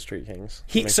glad you said Street Kings.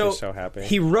 It makes me so happy.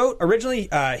 He wrote originally.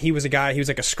 He was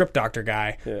like a script doctor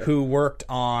guy who worked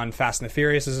on Fast and the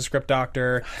Furious as a script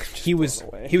doctor. He was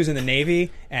in the Navy,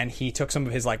 and he took some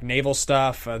of his like naval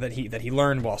stuff that he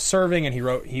learned while serving, and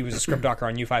he was a script doctor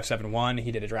on U-571.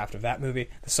 He did a draft of that movie,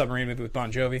 the submarine movie with Bon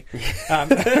Jovi,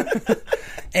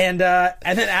 and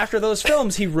then after those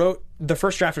films, he wrote the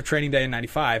first draft of Training Day in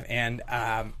 '95, and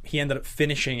he ended up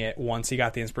finishing it once he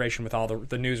got the inspiration with all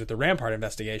the news with the Rampart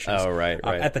investigations. Oh, right.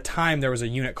 At the time, there was a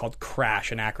unit called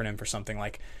CRASH, an acronym for something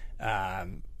like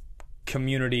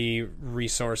Community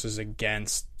Resources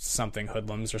Against something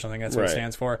hoodlums or something. That's what it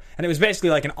stands for. And it was basically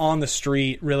like an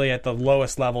on-the-street, really at the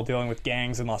lowest level, dealing with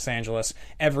gangs in Los Angeles.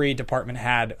 Every department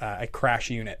had a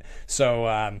CRASH unit. So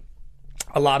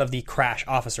a lot of the CRASH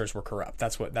officers were corrupt.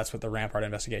 That's what the Rampart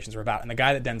investigations were about. And the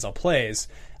guy that Denzel plays,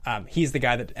 he's the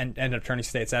guy that ended up turning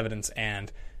state's evidence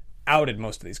and outed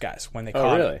most of these guys when they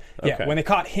caught him. Okay. When they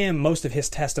caught him, most of his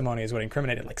testimony is what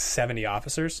incriminated like 70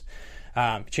 officers.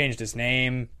 Changed his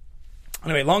name.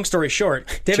 Anyway, long story short,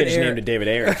 Changed his name to David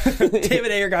Ayer.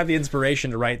 David Ayer got the inspiration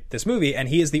to write this movie, and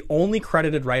he is the only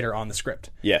credited writer on the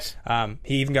script. Yes.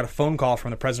 He even got a phone call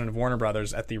from the president of Warner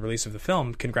Brothers at the release of the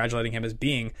film, congratulating him as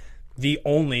being the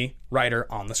only writer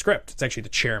on the script. It's actually the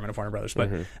chairman of Warner Brothers, but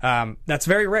that's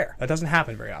very rare. That doesn't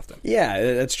happen very often.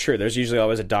 Yeah, that's true. There's usually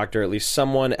always a doctor, at least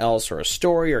someone else, or a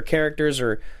story, or characters,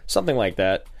 or something like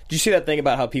that. Did you see that thing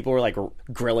about how people were like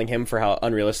grilling him for how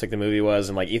unrealistic the movie was,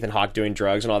 and like Ethan Hawke doing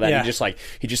drugs and all that? Yeah.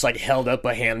 He just held up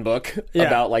a handbook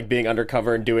about like being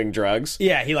undercover and doing drugs.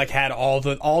 Yeah, he like had all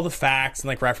the facts and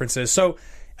like references. So,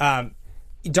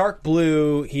 Dark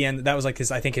Blue, that was like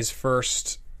his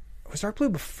first. Was Dark Blue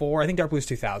before? I think Dark Blue's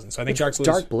 2000. So I think Dark Blue.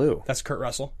 Dark Blue. That's Kurt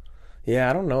Russell. Yeah,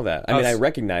 I don't know that. I mean, I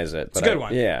recognize it. It's a good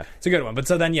one. Yeah. It's a good one. But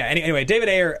so then, yeah. Anyway, David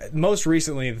Ayer, most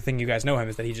recently, the thing you guys know him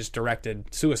is that he just directed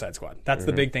Suicide Squad. That's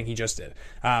the big thing he just did.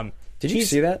 Did you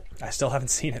see that? I still haven't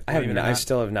seen it. I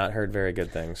still have not heard very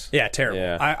good things. Yeah, terrible.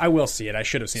 Yeah. I will see it. I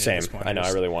should have seen it Same. at this point. I know.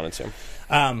 I really wanted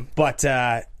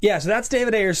to. Yeah, so that's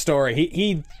David Ayer's story.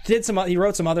 He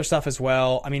wrote some other stuff as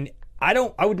well. I mean,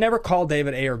 I would never call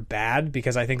David Ayer bad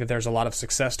because I think that there's a lot of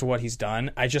success to what he's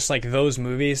done. I just like those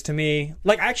movies to me.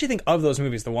 Like, I actually think of those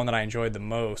movies, the one that I enjoyed the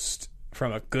most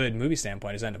from a good movie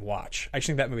standpoint is End of Watch. I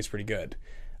actually think that movie's pretty good.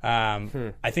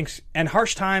 I think, and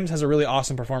Harsh Times has a really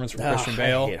awesome performance from Christian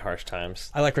Bale. I hate Harsh Times.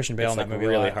 I like Christian Bale in that movie.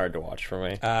 Really a lot. hard to watch for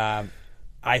me.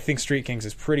 I think Street Kings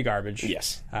is pretty garbage.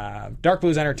 Yes. Dark Blue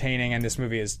is entertaining, and this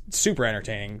movie is super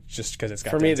entertaining just because it's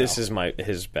got. For me, Denzel. this is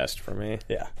his best for me.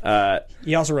 Yeah.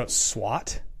 He also wrote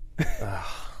SWAT.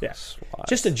 Yeah. SWAT.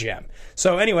 Just a gem.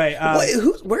 So anyway,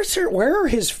 where are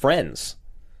his friends?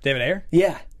 David Ayer?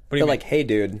 Yeah. do you They're mean? like, hey,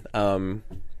 dude,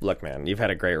 look, man, you've had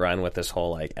a great run with this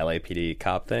whole like LAPD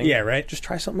cop thing. Yeah, right. Just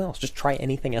try something else. Just try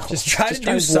anything else. Just try to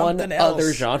do something one else.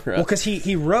 other genre. Well, because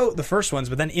he wrote the first ones,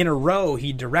 but then in a row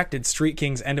he directed Street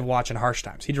Kings, End of Watch, and Harsh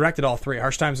Times. He directed all three.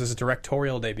 Harsh Times was his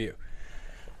directorial debut.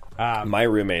 My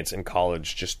roommates in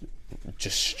college just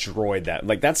destroyed that.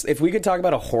 Like, that's, if we could talk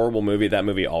about a horrible movie, that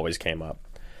movie always came up.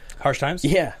 Harsh Times?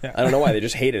 Yeah. I don't know why. They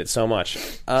just hated it so much.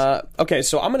 Okay,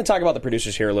 so I'm going to talk about the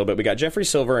producers here a little bit. We got Jeffrey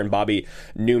Silver and Bobby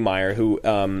Newmeyer, who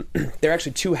they're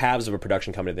actually two halves of a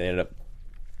production company that ended up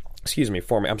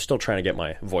forming. I'm still trying to get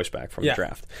my voice back from the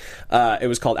draft. It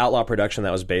was called Outlaw Production.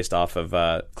 That was based off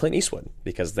of Clint Eastwood,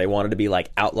 because they wanted to be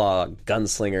like outlaw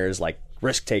gunslingers, like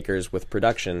risk takers with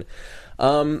production.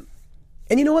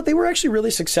 And you know what? They were actually really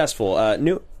successful.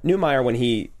 Newmeyer, when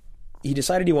he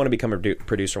decided he wanted to become a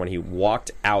producer when he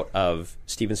walked out of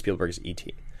Steven Spielberg's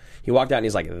E.T. He walked out and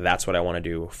he's like, that's what I want to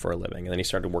do for a living. And then he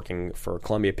started working for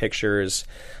Columbia Pictures.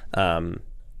 And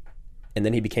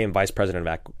then he became vice president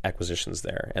of acquisitions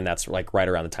there. And that's like right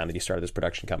around the time that he started this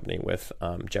production company with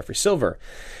Jeffrey Silver.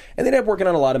 And they ended up working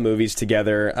on a lot of movies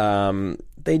together.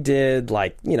 They did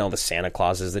like, the Santa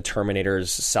Clauses, the Terminators,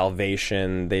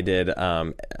 Salvation. They did,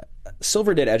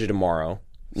 Silver did Edge of Tomorrow.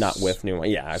 Not with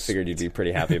Newmeyer. Yeah, I figured you'd be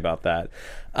pretty happy about that.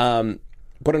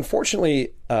 But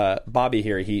unfortunately, Bobby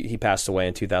here, he passed away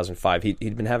in 2005.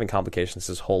 He'd been having complications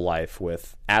his whole life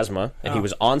with asthma, and he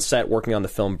was on set working on the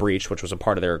film Breach, which was a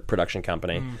part of their production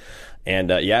company.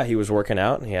 And he was working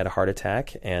out, and he had a heart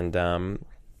attack, and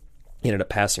he ended up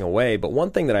passing away. But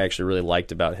one thing that I actually really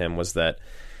liked about him was that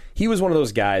he was one of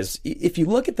those guys, if you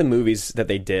look at the movies that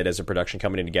they did as a production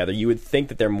company together, you would think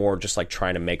that they're more just like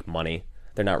trying to make money.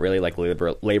 They're not really like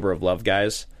labor of love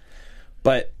guys.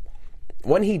 But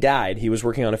when he died, he was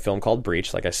working on a film called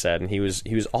Breach, like I said, and he was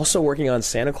also working on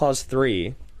Santa Claus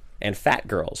 3 and Fat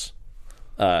Girls,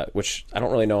 which I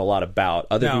don't really know a lot about,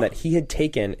 other than that he had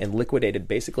taken and liquidated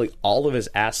basically all of his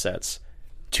assets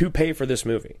to pay for this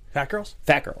movie. Fat Girls?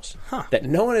 Fat Girls. Huh. That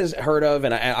no one has heard of,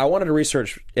 and I wanted to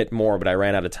research it more, but I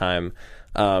ran out of time.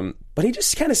 But he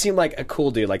just kind of seemed like a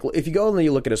cool dude. Like, if you go and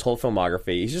you look at his whole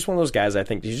filmography, he's just one of those guys, I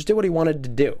think, he just did what he wanted to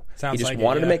do. Sounds he just like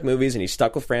wanted it, to make movies, and he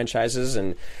stuck with franchises,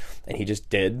 and he just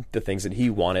did the things that he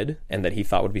wanted and that he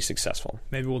thought would be successful.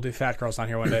 Maybe we'll do Fat Girls on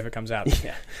here one day if it comes out.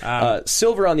 Yeah.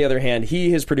 Silver, on the other hand,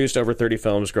 he has produced over 30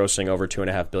 films, grossing over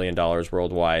 $2.5 billion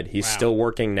worldwide. He's still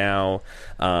working now.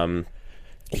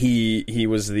 He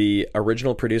was the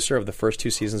original producer of the first 2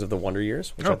 seasons of The Wonder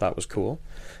Years, which I thought was cool,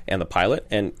 and the pilot.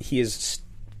 And he is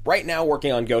right now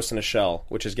working on Ghost in the Shell,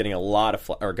 which is getting a lot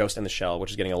of Ghost in the Shell, which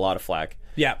is getting a lot of flack.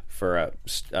 Yeah. For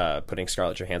putting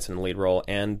Scarlett Johansson in the lead role,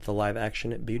 and the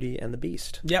live-action Beauty and the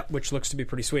Beast. Yep, which looks to be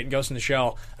pretty sweet. And Ghost in the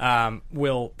Shell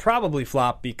will probably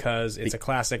flop because it's a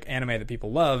classic anime that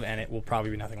people love, and it will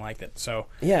probably be nothing like it. So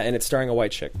yeah, and it's starring a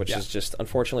white chick, which is just,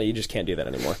 unfortunately, you just can't do that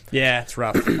anymore. Yeah, it's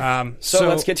rough. So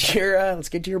let's get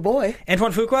to your boy,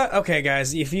 Antoine Fuqua. Okay,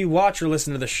 guys, if you watch or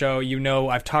listen to the show, you know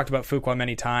I've talked about Fuqua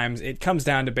many times. It comes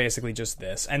down to basically just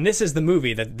this, and this is the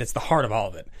movie that's the heart of all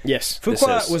of it. Yes,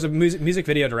 Fuqua was a music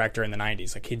video director in the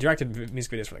 90s. Like, he directed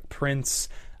music videos for like Prince,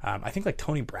 I think like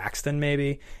Tony Braxton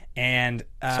maybe, and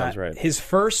sounds right. His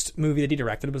first movie that he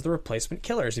directed was The Replacement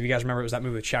Killers. If you guys remember, it was that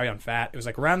movie with Chow Yun-fat. It was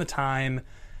like around the time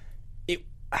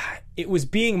it was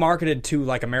being marketed to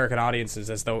like American audiences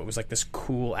as though it was like this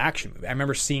cool action movie. I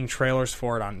remember seeing trailers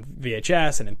for it on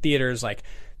VHS and in theaters, like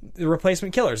The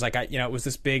Replacement Killers. Like, it was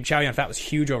this big. Chow Yun-fat was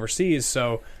huge overseas,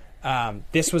 so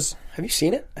this was. Have you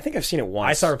seen it? I think I've seen it once.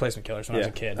 I saw Replacement Killers when I was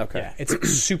a kid. Okay. Yeah, it's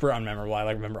super unmemorable.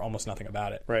 I remember almost nothing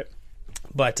about it. Right.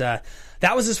 But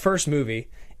that was his first movie,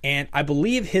 and I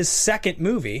believe his second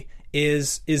movie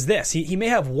is this. He may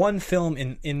have one film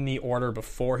in the order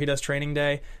before he does Training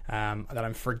Day that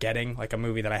I'm forgetting, like a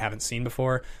movie that I haven't seen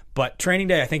before. But Training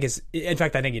Day, I think in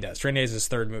fact, I think he does. Training Day is his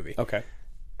third movie. Okay.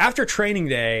 After Training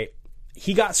Day,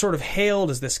 he got sort of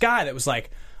hailed as this guy that was like,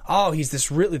 oh, he's this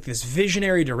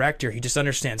visionary director. He just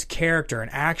understands character and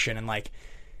action. And like,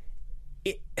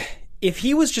 if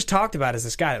he was just talked about as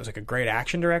this guy that was like a great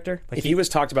action director, like If he was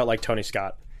talked about like Tony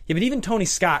Scott. yeah, but even Tony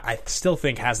Scott, I still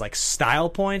think has like style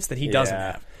points that he doesn't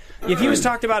have. If he was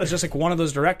talked about as just like one of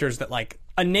those directors that like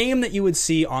a name that you would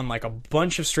see on like a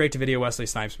bunch of straight to video Wesley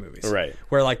Snipes movies, Right.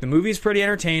 Where like the movie's pretty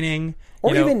entertaining, Or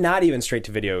you know, even not even straight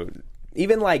to video.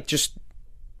 Even like just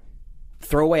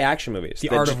throwaway action movies. The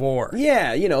that Art of War.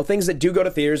 Yeah, things that do go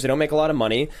to theaters, they don't make a lot of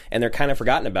money, and they're kind of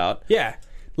forgotten about. yeah,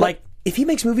 Like, if he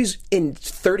makes movies in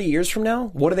 30 years from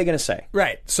now, what are they going to say?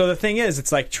 right. So the thing is,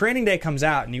 it's like Training Day comes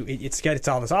out and it's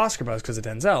all this Oscar buzz because of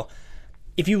Denzel.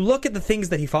 If you look at the things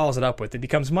that he follows it up with, it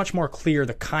becomes much more clear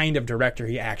the kind of director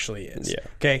he actually is. Yeah.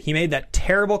 Okay, he made that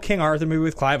terrible King Arthur movie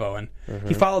with Clive Owen.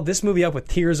 He followed this movie up with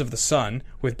Tears of the Sun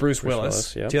with Bruce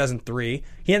Willis, Willis, yep. 2003.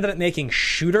 He ended up making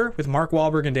Shooter with Mark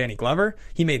Wahlberg and Danny Glover.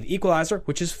 He made The Equalizer,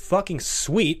 which is fucking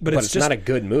sweet, but it's it's just not a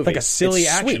good movie. like a silly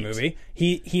It's action sweet. movie.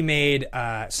 He made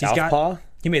Southpaw?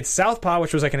 He made Southpaw,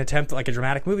 which was like an attempt at like a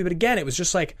dramatic movie, but again, it was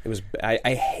just like It was.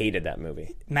 I hated that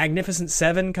movie. Magnificent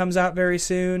Seven comes out very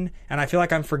soon, and I feel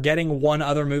like I'm forgetting one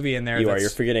other movie in there. You're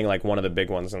forgetting like one of the big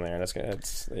ones in there,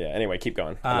 and yeah. Anyway, keep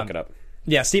going. I'll look it up.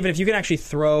 Yeah, Steven, if you can actually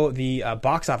throw the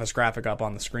box office graphic up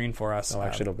on the screen for us.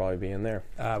 Actually, it'll probably be in there.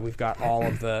 We've got all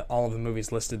of the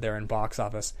movies listed there in box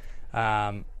office.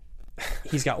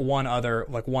 He's got one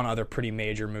other pretty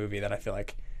major movie that I feel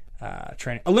like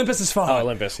training. Olympus Has Fallen. Oh,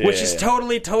 Olympus, yeah, which yeah, is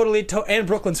yeah. totally and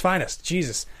Brooklyn's Finest.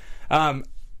 Jesus,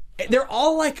 they're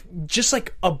all like just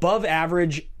like above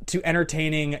average to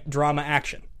entertaining drama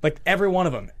action. Like every one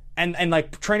of them. And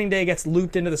like Training Day gets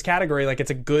looped into this category like it's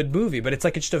a good movie, but it's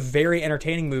like it's just a very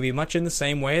entertaining movie, much in the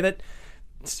same way that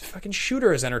fucking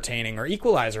Shooter is entertaining or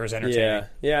Equalizer is entertaining.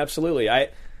 Yeah, absolutely.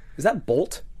 Is that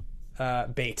Bolt?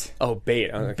 Bait. Oh,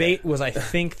 Bait. Oh, okay. Bait was, I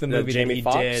think, the movie that Jamie he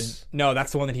Foxx? did. No,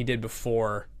 that's the one that he did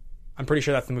before. I'm pretty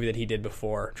sure that's the movie that he did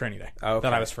before Training Day Okay.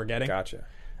 that I was forgetting. Gotcha.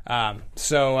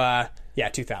 Yeah,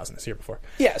 2000. This year before.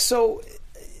 Yeah, so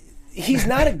he's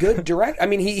not a good director. I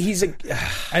mean, he's a.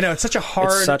 I know it's such a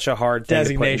hard, It's such a hard thing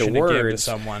designation to put into give to words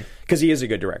someone. because he is a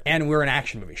good director. And we're an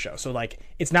action movie show, so like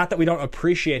it's not that we don't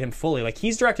appreciate him fully. Like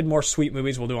he's directed more sweet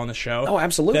movies we'll do on the show. Oh,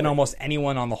 absolutely. Than almost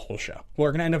anyone on the whole show.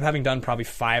 We're gonna end up having done probably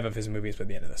 5 of his movies by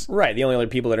the end of this. Right. The only other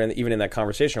people that are even in that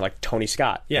conversation are like Tony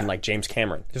Scott Yeah. and like James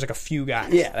Cameron. There's like a few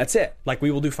guys. Yeah, that's it. Like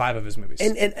we will do 5 of his movies.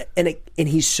 And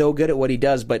he's so good at what he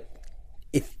does, but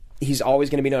if he's always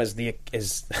going to be known as the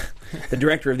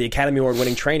director of the Academy Award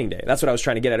winning Training Day. That's what I was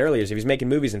trying to get at earlier. Is if he's making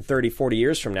movies in 30, 40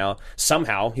 years from now,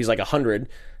 somehow he's like 100.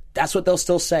 That's what they'll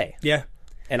still say. yeah.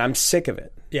 And I'm sick of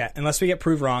it. Yeah, unless we get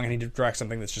proved wrong and he directs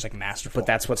something that's just like masterful. But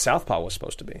that's what Southpaw was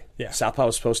supposed to be. Yeah. Southpaw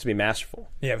was supposed to be masterful.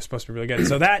 Yeah, it was supposed to be really good.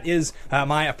 So that is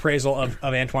my appraisal of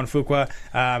Antoine Fuqua.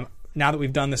 Now that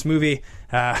we've done this movie,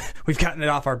 we've gotten it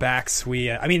off our backs.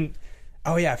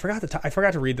 Oh yeah, I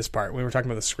forgot to read this part. We were talking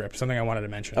about the script. Something I wanted to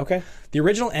mention. Okay. The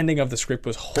original ending of the script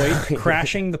was Hoyt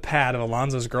crashing the pad of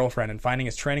Alonzo's girlfriend and finding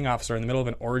his training officer in the middle of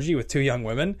an orgy with 2 young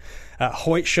women.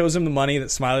 Hoyt shows him the money that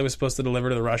Smiley was supposed to deliver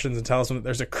to the Russians and tells him that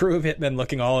there's a crew of hitmen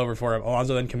looking all over for him.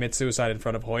 Alonzo then commits suicide in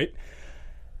front of Hoyt.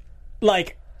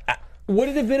 Like, would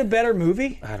it have been a better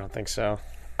movie? I don't think so.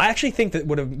 I actually think that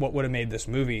what would have made this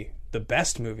movie the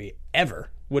best movie ever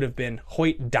would have been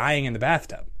Hoyt dying in the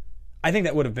bathtub. I think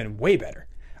that would have been way better.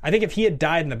 I think if he had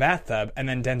died in the bathtub and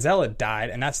then Denzel had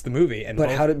died and that's the movie. And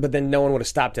But then no one would have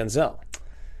stopped Denzel.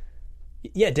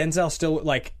 Yeah, Denzel still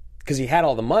like Because he had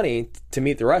all the money to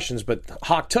meet the Russians, but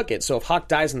Hawk took it. So if Hawk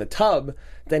dies in the tub,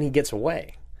 then he gets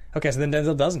away. okay. So then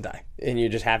Denzel doesn't die. And you're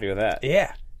just happy with that.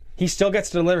 Yeah, he still gets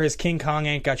to deliver his King Kong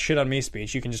ain't got shit on me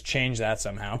speech. You can just change that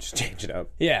somehow. Just change it up.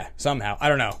 Yeah, somehow. I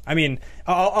don't know. I mean,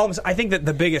 I think that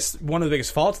one of the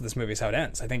biggest faults of this movie is how it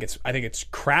ends. I think it's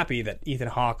crappy that Ethan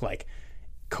Hawke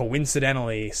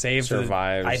coincidentally saves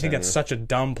Survives I think that's and- such a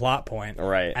dumb plot point.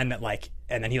 Right. And that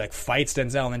and then he fights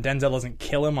Denzel and then Denzel doesn't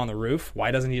kill him on the roof.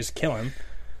 Why doesn't he just kill him?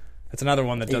 That's another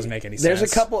one that doesn't make any sense.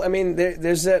 There's a couple. I mean,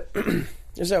 there's that.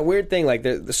 There's that weird thing. Like,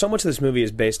 so much of this movie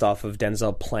is based off of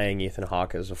Denzel playing Ethan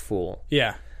Hawke as a fool.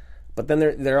 Yeah. But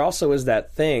then there also is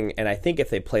that thing, and I think if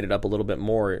they played it up a little bit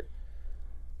more,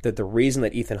 that the reason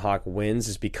that Ethan Hawke wins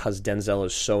is because Denzel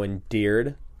is so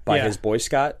endeared by Yeah. his Boy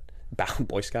Scout,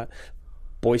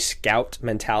 Boy Scout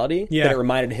mentality Yeah. that it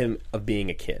reminded him of being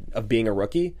a kid, of being a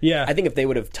rookie. Yeah. I think if they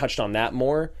would have touched on that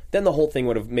more, then the whole thing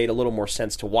would have made a little more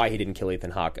sense to why he didn't kill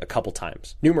Ethan Hawke a couple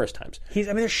times, numerous times.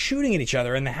 They're shooting at each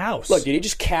other in the house. Look, dude, he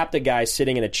just capped a guy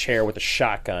sitting in a chair with a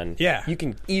shotgun. Yeah. You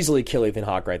can easily kill Ethan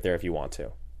Hawke right there if you want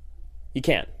to. You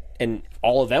can. And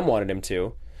all of them wanted him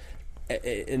to.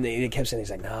 And they kept saying, he's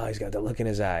like, no, he's got the look in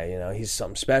his eye. You know, he's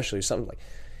something special. He's something like...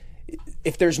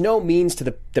 If there's no means to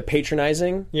the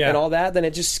patronizing and all that, then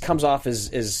it just comes off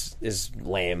as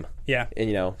lame. Yeah. And,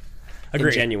 you know,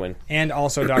 Agreed. genuine. And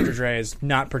also, Dr. Dre is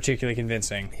not particularly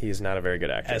convincing He is not a very good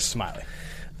actor. as Smiley.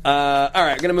 All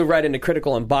right, going to move right into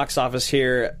critical and box office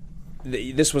here.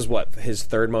 This was, what, his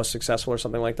third most successful or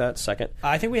something like that? Second?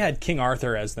 I think we had King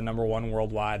Arthur as the number 1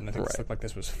 worldwide, and I think this looked like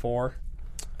this was 4.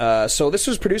 So this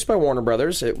was produced by Warner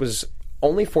Brothers. It was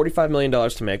only $45 million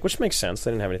to make, which makes sense. They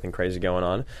didn't have anything crazy going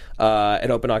on. It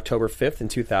opened October 5th in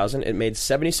 2000. It made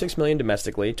 $76 million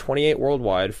domestically, $28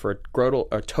 worldwide for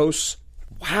a Toast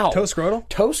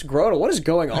Grodel? What is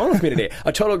going on with me today?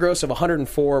 A total gross of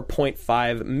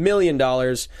 $104.5 million,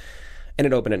 and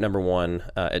it opened at number 1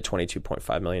 at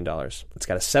 $22.5 million. It's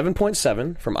got a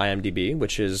 7.7 from IMDb,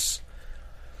 which is...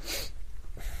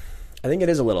 I think it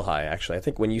is a little high, actually. I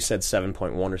think when you said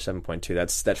 7.1 or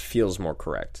 7.2, that feels more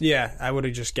correct. Yeah, I would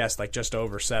have just guessed like just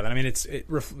over 7. I mean, it's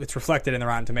reflected in the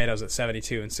Rotten Tomatoes at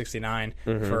 72 and 69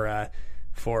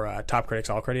 for Top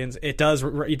Critics All Critics. It does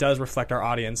reflect our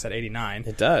audience at 89.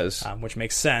 It does, which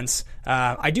makes sense.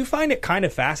 I do find it kind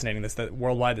of fascinating that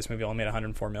worldwide this movie only made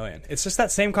 104 million. It's just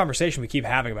that same conversation we keep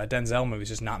having about Denzel movies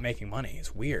just not making money.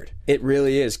 It's weird. It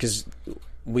really is, because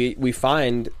we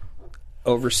find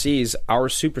overseas our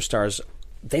superstars,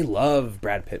 they love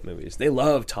Brad Pitt movies, they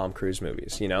love Tom Cruise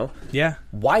movies, you know. Yeah,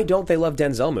 why don't they love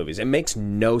Denzel movies? It makes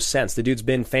no sense. The dude's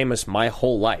been famous my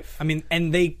whole life. I mean,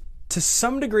 and they to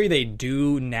some degree they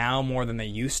do now more than they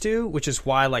used to, which is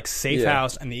why like Safe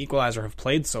House and The Equalizer have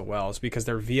played so well, is because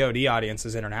their VOD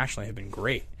audiences internationally have been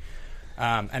great,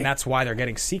 and that's why they're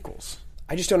getting sequels.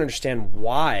 I just don't understand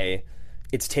why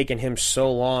it's taken him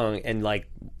so long and like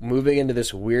moving into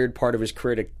this weird part of his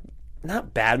career to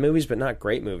not bad movies, but not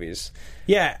great movies.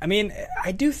 Yeah, I mean,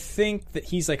 I do think that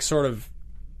he's like sort of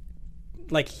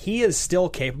like he is still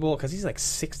capable because he's like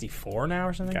 64 now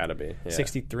or something. Gotta be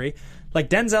 63. Like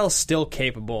Denzel's still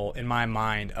capable in my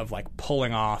mind of like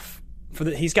pulling off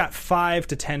he's got 5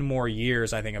 to 10 more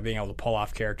years, I think, of being able to pull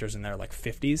off characters in their like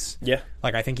 50s. Yeah,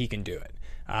 like I think he can do it.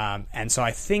 And so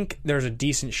I think there's a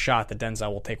decent shot that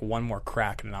Denzel will take one more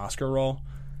crack at an Oscar role.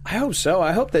 I hope so.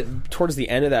 I hope that towards the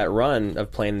end of that run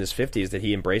of playing in his 50s that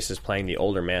he embraces playing the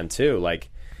older man too. Like,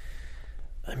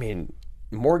 I mean,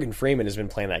 Morgan Freeman has been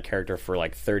playing that character for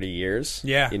like 30 years.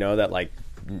 Yeah. You know, that like,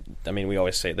 I mean, we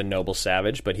always say the noble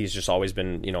savage, but he's just always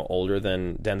been, you know, older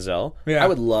than Denzel. Yeah. I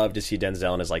would love to see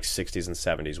Denzel in his like 60s and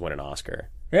 70s win an Oscar.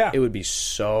 Yeah. It would be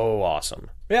so awesome.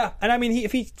 Yeah, and I mean,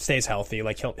 if he stays healthy,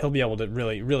 like he'll be able to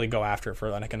really, really go after it for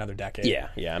like another decade.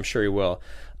 Yeah, I'm sure he will.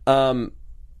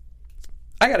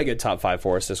 I got a good top 5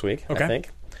 for us this week, I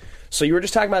think. So you were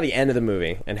just talking about the end of the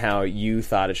movie and how you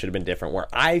thought it should have been different, where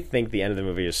I think the end of the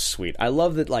movie is sweet. I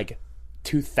love that like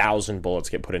 2,000 bullets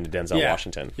get put into Denzel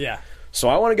Washington. Yeah. So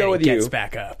I want to go with you. And he gets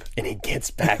back up. And he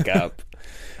gets back up.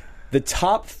 The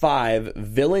top 5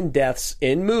 villain deaths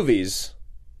in movies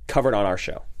covered on our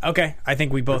show. Okay, I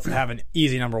think we both have an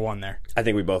easy number 1 there. I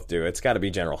think we both do. It's got to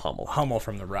be General Hummel. Hummel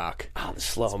from The Rock. Oh, the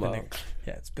slow-mo.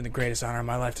 It's been the greatest honor of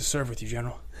my life to serve with you,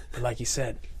 General. But like you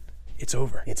said, it's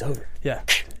over. It's over. Yeah.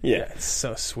 Yeah. It's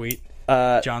so sweet.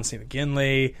 John C.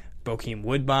 McGinley, Bokeem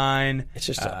Woodbine. It's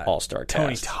just an all-star cast.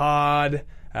 Tony Todd,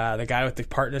 the guy with the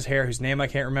part in his hair whose name I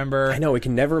can't remember. I know, we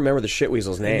can never remember the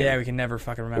shitweasel's name. Yeah, we can never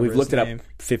fucking remember We've his looked name. it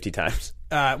up 50 times.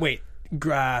 Wait.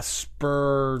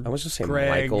 Spur... I was just saying Greg,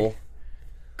 Michael.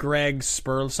 Greg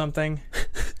Spur something.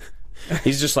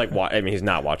 He's just like, I mean, he's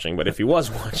not watching, but if he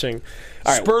was watching...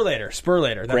 All right.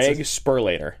 Spurlater. Greg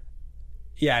Spurlater.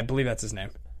 Yeah, I believe that's his name.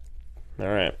 All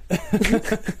right.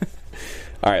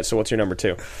 All right, so what's your number 2?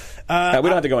 We don't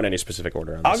have to go in any specific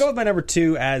order on this. I'll go with my number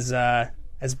 2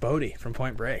 as Bodhi from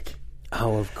Point Break.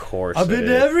 Oh, of course. I've been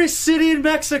to every city in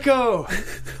Mexico.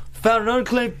 Found an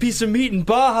unclaimed piece of meat in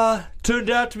Baja. Turned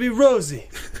out to be Rosie.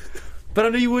 But I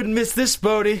knew you wouldn't miss this,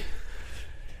 Bodhi.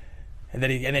 And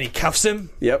then he cuffs him.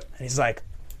 Yep. And he's like,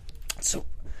 it's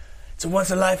a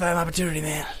once-in-a-lifetime opportunity,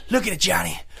 man. Look at it,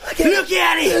 Johnny. Look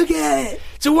at it.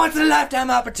 It's a once-in-a-lifetime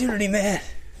opportunity, man.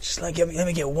 Just like, let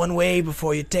me get one wave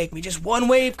before you take me. Just one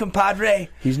wave, compadre.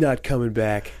 He's not coming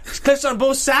back. There's cliffs on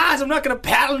both sides. I'm not going to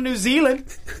paddle to New Zealand.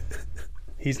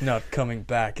 He's not coming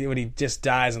back. When he just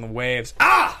dies on the waves.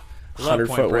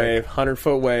 100-foot wave.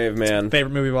 100-foot wave, man.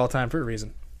 Favorite movie of all time for a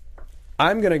reason.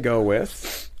 I'm going to go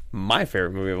with my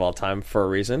favorite movie of all time for a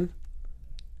reason.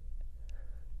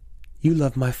 You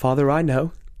love my father, I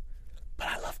know, but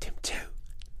I loved him too.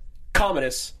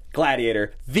 Commodus,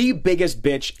 Gladiator, the biggest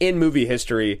bitch in movie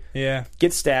history, Yeah.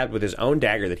 gets stabbed with his own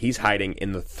dagger that he's hiding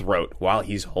in the throat while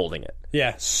he's holding it.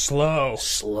 Yeah. Slow.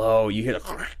 Slow. You hear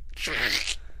the...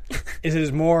 It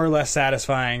is more or less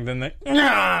satisfying than the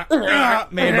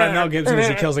made by Mel Gibson as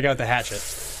he kills the guy with the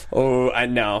hatchet. Oh, I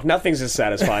know. Nothing's as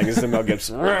satisfying as the Mel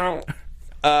Gibson. All right,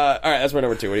 that's my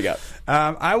number 2. What do you got?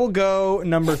 I will go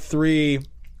number 3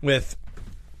 with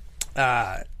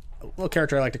a little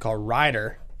character I like to call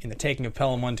Ryder in The Taking of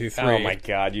Pelham 1, 2, 3. Oh my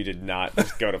god, you did not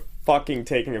just go to fucking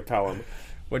Taking of Pelham.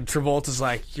 When Travolta's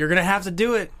like, "You're gonna have to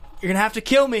do it. You're gonna have to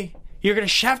kill me. You're gonna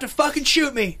have to fucking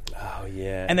shoot me." Oh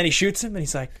yeah. And then he shoots him, and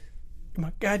he's like, "You're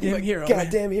my goddamn hero, man."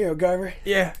 Goddamn hero, Garver.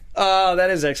 Yeah, Oh, that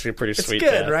is actually a pretty it's sweet.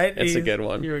 good, death. right? It's a good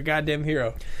one. You're a goddamn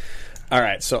hero. All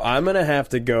right, so I'm gonna have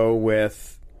to go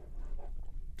with.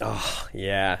 Oh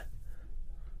yeah.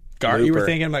 You were Looper.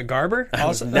 thinking about Garber? I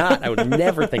was not. I would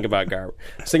never think about Garber.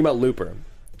 I was thinking about Looper,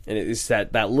 and it's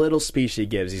that little speech he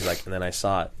gives. He's like, and then I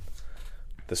saw it.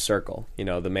 The circle, you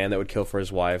know, the man that would kill for his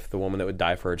wife, the woman that would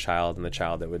die for her child, and the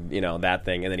child that would, you know, that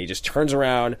thing. And then he just turns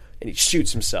around and he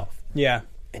shoots himself. Yeah.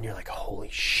 And you're like, holy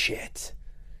shit.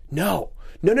 No.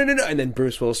 And then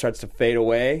Bruce Willis starts to fade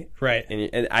away. Right.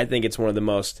 And I think it's one of the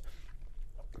most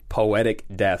poetic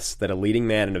deaths that a leading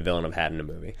man and a villain have had in a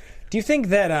movie. Do you think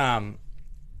that,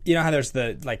 you know how there's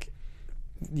the, like,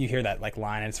 you hear that, like,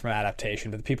 line, and it's from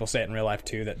adaptation, but people say it in real life,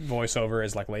 too, that voiceover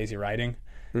is, like, lazy writing?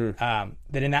 That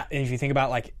in that, and if you think about,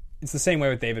 like, it's the same way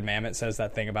with David Mamet says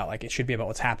that thing about, like, it should be about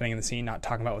what's happening in the scene, not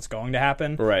talking about what's going to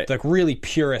happen. Right. Like, really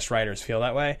purist writers feel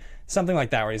that way. Something like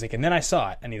that, where he's like, and then I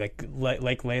saw it, and he,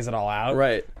 like lays it all out.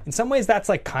 Right. In some ways, that's,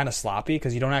 like, kind of sloppy,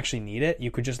 because you don't actually need it.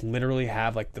 You could just literally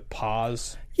have, like, the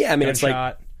pause. Yeah, I mean, it's like,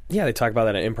 gunshot. yeah, they talk about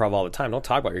that in improv all the time. Don't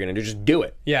talk about what you're going to do, just do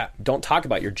it. Yeah. Don't talk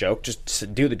about your joke,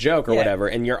 just do the joke or whatever.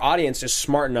 And your audience is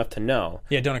smart enough to know.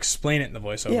 Yeah, don't explain it in the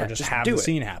voiceover. Yeah, just just have do the it.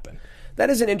 scene happen. That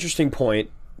is an interesting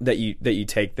point that you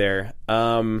take there.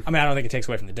 I mean, I don't think it takes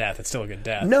away from the death. It's still a good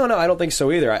death. No, I don't think so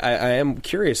either. I am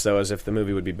curious though, as if the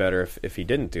movie would be better if he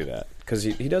didn't do that, because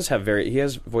he does have he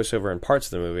has voiceover in parts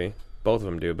of the movie. Both of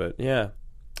them do, but yeah,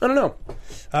 I don't know.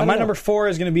 My number 4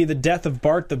 is going to be the death of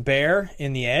Bart the bear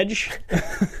in The Edge,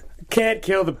 Can't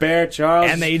kill the bear,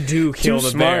 Charles. and they do kill Too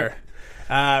the smart.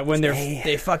 bear when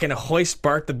they fucking hoist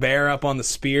Bart the bear up on the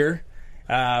spear.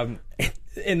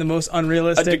 In the most A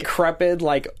unrealistic, decrepit,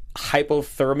 like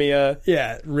hypothermia,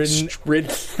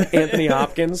 ridden Anthony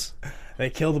Hopkins. They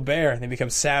kill the bear and they become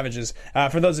savages.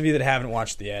 For those of you that haven't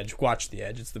watched The Edge, watch The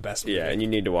Edge. It's the best movie. Yeah, and you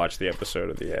need to watch the episode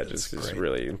of The Edge. It's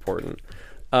really important.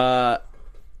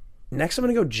 Next, I'm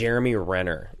going to go Jeremy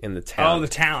Renner in The Town. Oh, The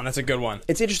Town. That's a good one.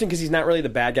 It's interesting because he's not really the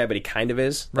bad guy, but he kind of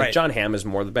is. Like, Right. John Hamm is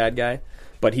more the bad guy,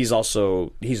 but he's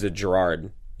the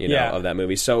Gerard, Yeah. of that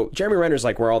movie. So Jeremy Renner's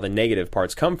like where all the negative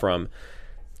parts come from.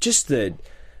 Just the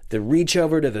reach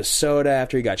over to the soda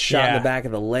after he got shot in Yeah. the back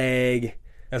of the leg.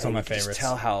 That's one of my You can favorites. Just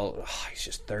tell how he's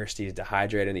just thirsty, he's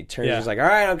dehydrated, and he turns. Yeah. He's like, "All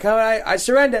right, I'm coming. I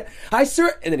surrender. I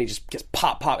surrender." And then he just gets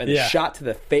pop, and Yeah. shot to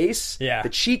the face, Yeah. the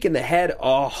cheek, and the head.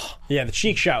 Oh, Yeah, the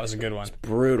cheek shot was a good one.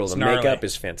 brutal. The gnarly. makeup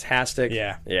is fantastic.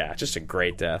 Yeah. just a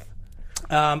great death.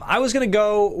 I was going to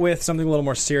go with something a little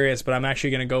more serious, but I'm actually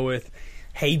going to go with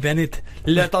Hey Bennett,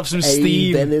 let off some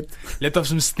steam. Bennett. Let off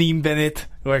some steam, Bennett.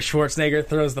 Where Schwarzenegger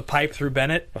throws the pipe through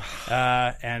Bennett,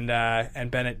 and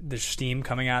Bennett, there's steam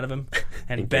coming out of him,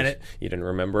 and Bennett. You didn't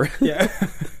remember? Yeah,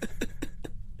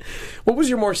 What was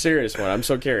your more serious one? I'm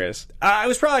so curious. I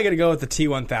was probably going to go with the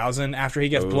T-1000 after he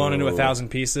gets blown into 1,000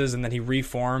 pieces, and then he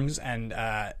reforms and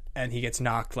he gets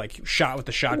knocked, like shot with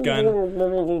the shotgun,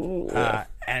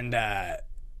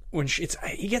 when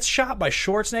he gets shot by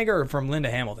Schwarzenegger or from Linda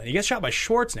Hamilton. He gets shot by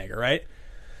Schwarzenegger, right?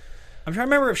 I'm trying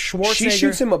to remember if Schwarzenegger. She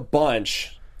shoots him a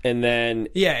bunch, and then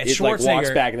Yeah, it's it like walks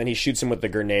Schwarzenegger. back, and then he shoots him with the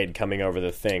grenade coming over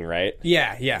the thing, right?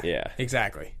 Yeah, Yeah.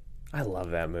 exactly. I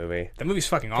love that movie. The movie's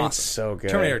fucking awesome. It's so good.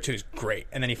 Terminator 2 is great,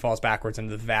 and then he falls backwards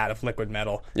into the vat of liquid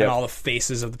metal, Yep. and all the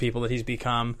faces of the people that he's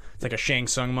become. It's like a Shang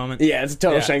Tsung moment. Yeah, it's a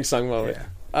total Yeah. Shang Tsung moment.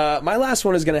 My last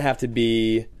one is going to have to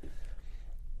be.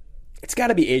 It's got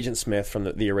to be Agent Smith from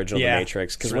the original Yeah, The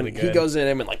Matrix, because it's when really he good. goes in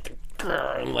and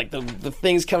like the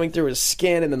things coming through his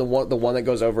skin, and then the one that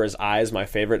goes over his eyes, my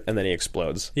favorite, and then he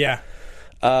explodes. Yeah.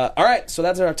 All right, so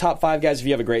that's our top 5, guys. If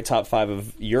you have a great top 5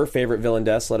 of your favorite villain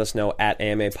deaths, let us know at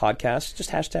AMA Podcast.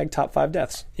 Just hashtag top 5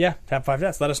 deaths. Yeah, top 5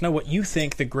 deaths. Let us know what you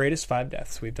think the greatest 5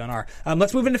 deaths we've done are.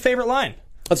 Let's move into favorite line.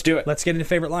 Let's do it. Let's get into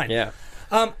favorite line. Yeah.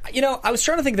 I was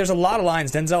trying to think. There's a lot of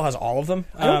lines. Denzel has all of them.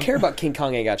 I don't care about King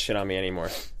Kong ain't got shit on me anymore.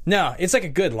 No, it's like a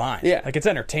good line. Yeah. Like it's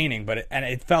entertaining, but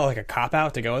it felt like a cop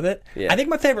out to go with it. Yeah. I think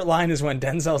my favorite line is when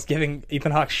Denzel's giving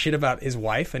Ethan Hawke shit about his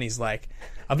wife, and he's like,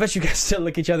 "I bet you guys still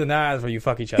look each other in the eyes when you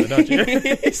fuck each other, don't you?"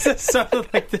 He says something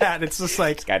like that. It's just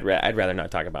like I'd rather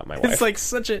not talk about my wife. it's like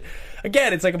such a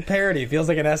again. It's like a parody. It feels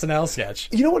like an SNL sketch.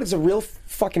 You know what is a real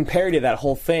fucking parody of that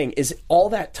whole thing is all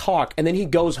that talk, and then he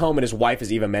goes home and his wife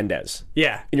is Eva Mendes.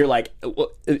 Yeah. And you're like,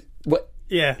 what?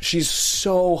 Yeah. She's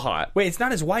so hot. Wait, it's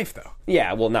not his wife though.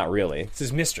 Yeah, well, not really. It's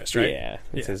his mistress, right? Yeah,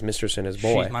 it's his mistress and his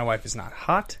boy. My wife is not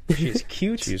hot. She's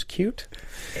cute. She's cute.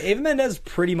 Eva Mendes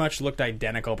pretty much looked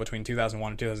identical between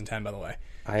 2001 and 2010, by the way.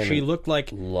 She looked like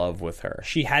Love with her.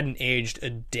 she hadn't aged a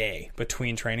day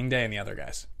between Training Day and the other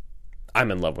guys.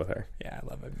 I'm in love with her. Yeah, I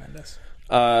love Eva Mendes.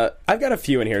 I've got a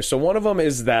few in here. So one of them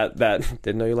is that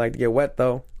didn't know you like to get wet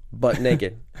though. Butt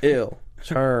naked, ill,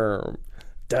 charm,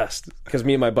 dust. Because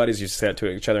me and my buddies used to say that to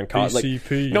each other in college. Like,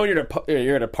 BCP. no, you're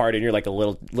at a party and you're like a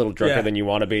little drunker Yeah. than you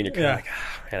want to be, and you're kind Yeah. of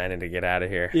like, man, I need to get out of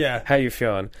here. Yeah. How you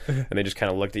feeling? And they just kind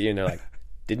of looked at you and they're like,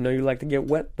 didn't know you like to get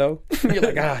wet though. You're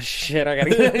like, ah, shit, I gotta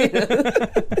get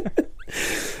out of here.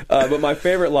 But my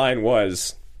favorite line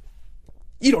was,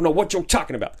 "You don't know what you're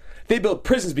talking about. They built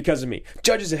prisons because of me.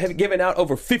 Judges have given out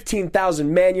over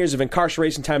 15,000 man-years of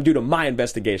incarceration time due to my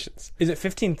investigations." Is it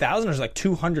 15,000 or is it like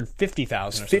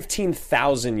 250,000 or something?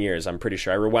 15,000 years, I'm pretty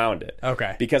sure. I rewound it.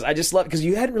 Okay. Because I just love, because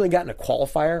you hadn't really gotten a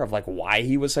qualifier of like why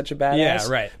he was such a badass. Yeah,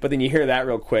 right. But then you hear that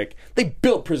real quick. They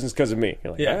built prisons because of me.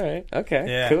 You're like, Yeah. all right, okay,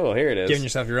 Yeah. cool, here it is. Giving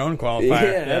yourself your own qualifier.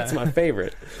 yeah, that's my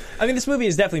favorite. I mean, this movie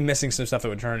is definitely missing some stuff that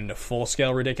would turn into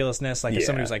full-scale ridiculousness. Like if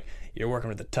somebody was like, "You're working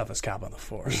with the toughest cop on the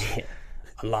force,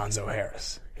 Alonzo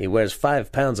Harris, He wears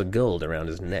 5 pounds of gold around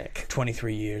his neck.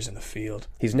 23 years in the field.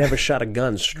 He's never shot a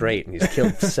gun straight, and he's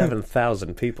killed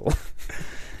 7,000 people.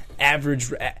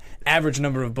 Average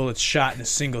number of bullets shot in a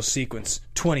single sequence,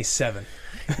 27.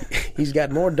 He's got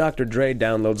more Dr. Dre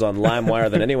downloads on LimeWire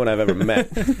than anyone I've ever met.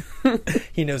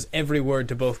 He knows every word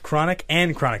to both Chronic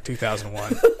and Chronic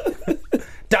 2001.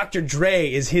 Dr.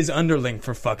 Dre is his underling,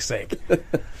 for fuck's sake.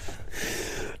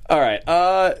 All right.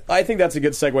 I think that's a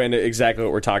good segue into exactly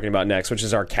what we're talking about next, which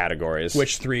is our categories.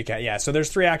 Which three? Yeah, so there's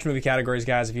 3 action movie categories,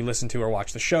 guys. If you listen to or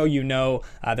watch the show, you know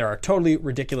there are totally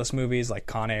ridiculous movies like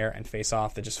Con Air and Face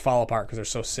Off that just fall apart because they're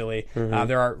so silly.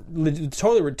 There are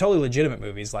totally legitimate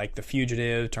movies like The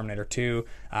Fugitive, Terminator 2,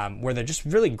 where they're just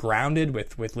really grounded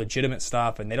with legitimate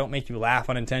stuff, and they don't make you laugh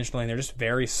unintentionally, and they're just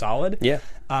very solid. Yeah.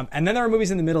 And then there are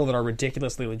movies in the middle that are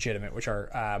ridiculously legitimate, which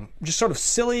are just sort of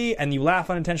silly, and you laugh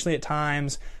unintentionally at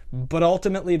times, but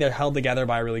ultimately they're held together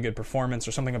by a really good performance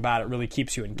or something about it really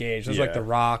keeps you engaged. Those are like Yeah. The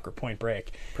Rock or Point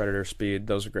Break. Predator, Speed,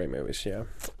 those are great movies, yeah.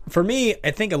 For me,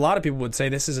 I think a lot of people would say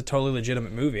this is a totally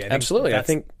legitimate movie. I think Absolutely, I that's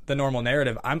think- the normal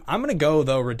narrative. I'm going to go,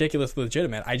 though, ridiculously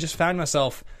legitimate. I just found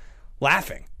myself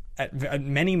laughing at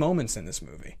many moments in this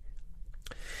movie.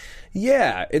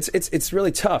 Yeah, it's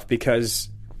really tough because...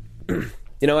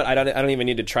 You know what? I don't even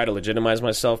need to try to legitimize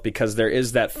myself because there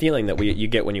is that feeling that you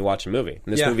get when you watch a movie.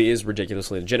 And this Yeah. movie is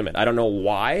ridiculously legitimate. I don't know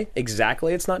why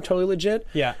exactly it's not totally legit.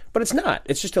 Yeah. But it's not.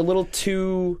 It's just a little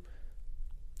too...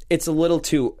 It's a little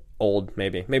too old,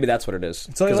 maybe. Maybe that's what it is.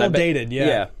 It's a little dated,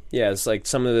 yeah. Yeah, it's like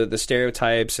some of the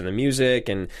stereotypes and the music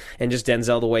and just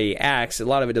Denzel, the way he acts. A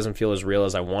lot of it doesn't feel as real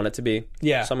as I want it to be.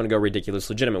 Yeah. So I'm going to go ridiculous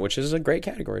legitimate, which is a great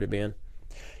category to be in.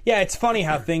 Yeah, it's funny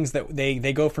how things that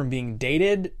they go from being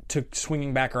dated to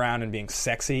swinging back around and being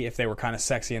sexy if they were kind of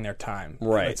sexy in their time.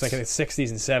 Right. It's like in the 60s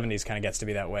and 70s kind of gets to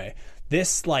be that way.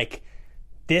 This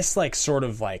sort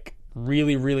of like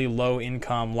really, really low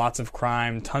income, lots of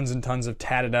crime, tons and tons of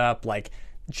tatted up, like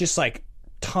just like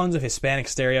tons of Hispanic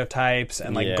stereotypes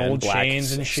and like gold and black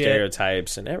chains and shit.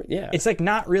 stereotypes and It's like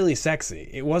not really sexy.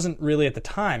 It wasn't really at the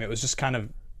time. It was just kind of,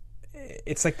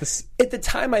 it's like this. At the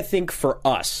time, I think for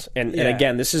us, and Yeah.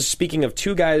 again, this is speaking of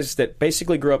 2 guys that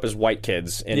basically grew up as white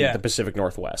kids in Yeah. the Pacific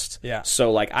Northwest. Yeah.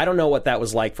 So, like, I don't know what that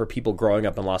was like for people growing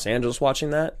up in Los Angeles watching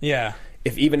that. Yeah.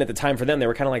 If even at the time for them, they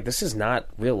were kind of like, this is not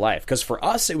real life. Because for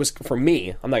us, it was, for me,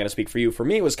 I'm not going to speak for you, for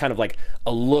me, it was kind of like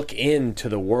a look into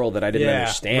the world that I didn't Yeah,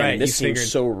 understand. right, And this you seems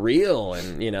figured- so real,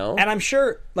 and, you know. And I'm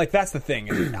sure, like, that's the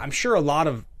thing. I'm sure a lot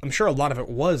of it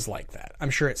was like that.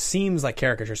 I'm sure it seems like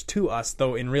caricatures to us,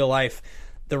 though in real life,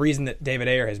 the reason that David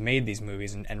Ayer has made these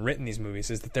movies and written these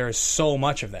movies is that there is so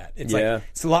much of that. It's Yeah. like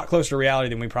it's a lot closer to reality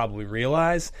than we probably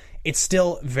realize. It's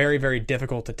still very, very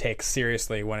difficult to take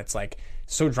seriously when it's like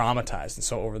so dramatized and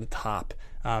so over the top.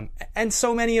 And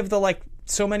so many of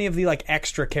the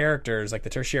extra characters, like the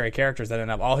tertiary characters that end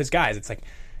up all his guys. It's like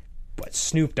what,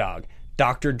 Snoop Dogg,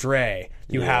 Dr. Dre.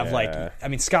 You have like, I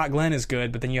mean, Scott Glenn is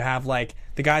good, but then you have like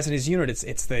the guys in his unit.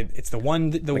 It's the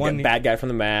one Like a bad guy from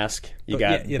The Mask. You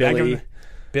got yeah, that Billy. guy-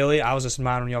 Billy, I was just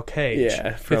admiring your cage.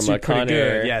 Yeah, from, Fits you pretty Con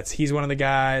Air. good. Yeah, he's one of the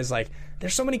guys. Like,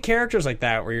 there's so many characters like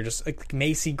that where you're just like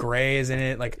Macy Gray is in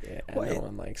it. Like, No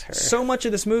one likes her. so much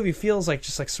of this movie feels like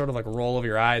just like sort of like roll of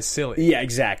your eyes, silly. Yeah,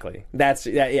 exactly.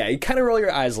 Yeah. You kind of roll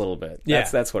your eyes a little bit.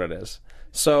 That's what it is.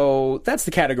 So that's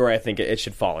the category I think it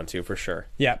should fall into for sure.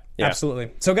 Yeah,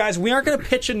 absolutely. So, guys, we aren't going to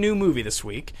pitch a new movie this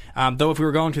week. Though if we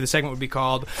were going to, the segment would be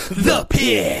called The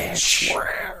Pitch.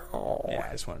 Yeah,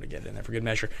 I just wanted to get it in there for good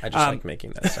measure. I just like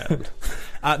making that sound.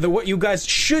 What you guys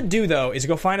should do, though, is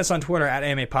go find us on Twitter at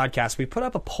AMA Podcast. We put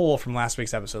up a poll from last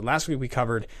week's episode. Last week we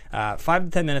covered 5 to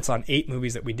 10 minutes on 8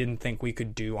 movies that we didn't think we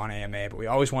could do on AMA, but we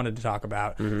always wanted to talk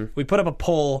about. We put up a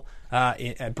poll,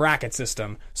 a bracket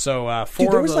system. So 4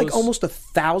 Dude, there of was those, like almost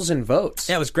 1,000 votes.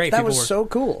 Yeah, it was great. That People was were so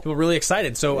cool. People were really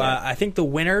excited. So I think the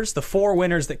 4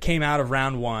 winners that came out of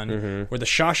round 1 were The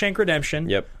Shawshank Redemption,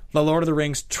 The Lord of the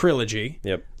Rings trilogy,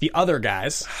 The Other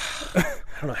Guys, I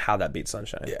don't know how that beat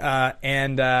Sunshine.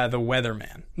 and The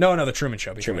Weatherman. No, The Truman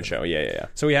Show. Truman Show, yeah.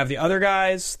 So we have The Other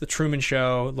Guys, The Truman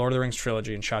Show, Lord of the Rings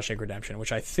trilogy, and Shawshank Redemption,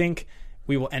 which I think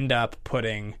we will end up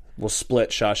putting. We'll split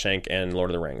Shawshank and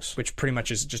Lord of the Rings, which pretty much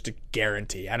is just a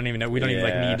guarantee. I don't even know. We don't even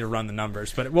like need to run the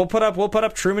numbers, but we'll put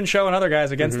up Truman Show and Other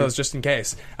Guys against those just in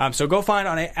case. So go find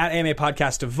at AMA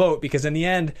Podcast to vote, because in the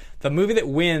end, the movie that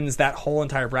wins that whole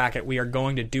entire bracket, we are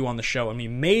going to do on the show, and we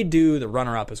may do the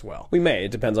runner-up as well. We may.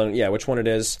 It depends on which one it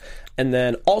is. And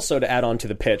then also to add on to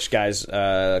the pitch, guys,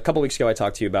 a couple weeks ago I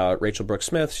talked to you about Rachel Brooks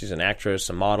Smith. She's an actress,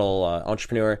 a model,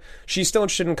 entrepreneur. She's still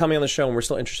interested in coming on the show, and we're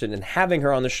still interested in having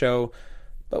her on the show.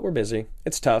 But we're busy.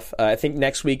 It's tough. I think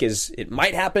next week it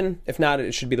might happen. If not,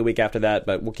 it should be the week after that.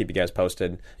 But we'll keep you guys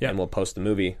posted, and we'll post the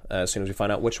movie as soon as we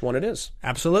find out which one it is.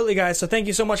 Absolutely, guys. So thank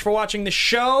you so much for watching the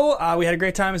show. We had a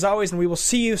great time as always, and we will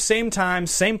see you same time,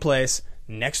 same place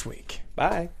next week.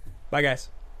 Bye. Bye, guys.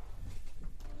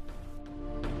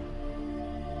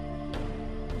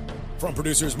 From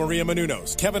producers Maria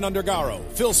Menounos, Kevin Undergaro,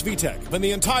 Phil Svitek, and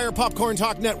the entire Popcorn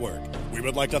Talk Network, we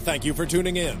would like to thank you for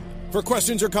tuning in. For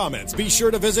questions or comments, be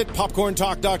sure to visit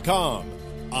popcorntalk.com.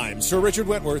 I'm Sir Richard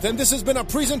Wentworth, and this has been a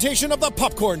presentation of the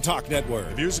Popcorn Talk Network.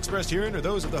 The views expressed herein are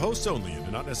those of the hosts only and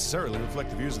do not necessarily reflect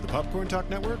the views of the Popcorn Talk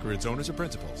Network or its owners or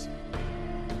principals.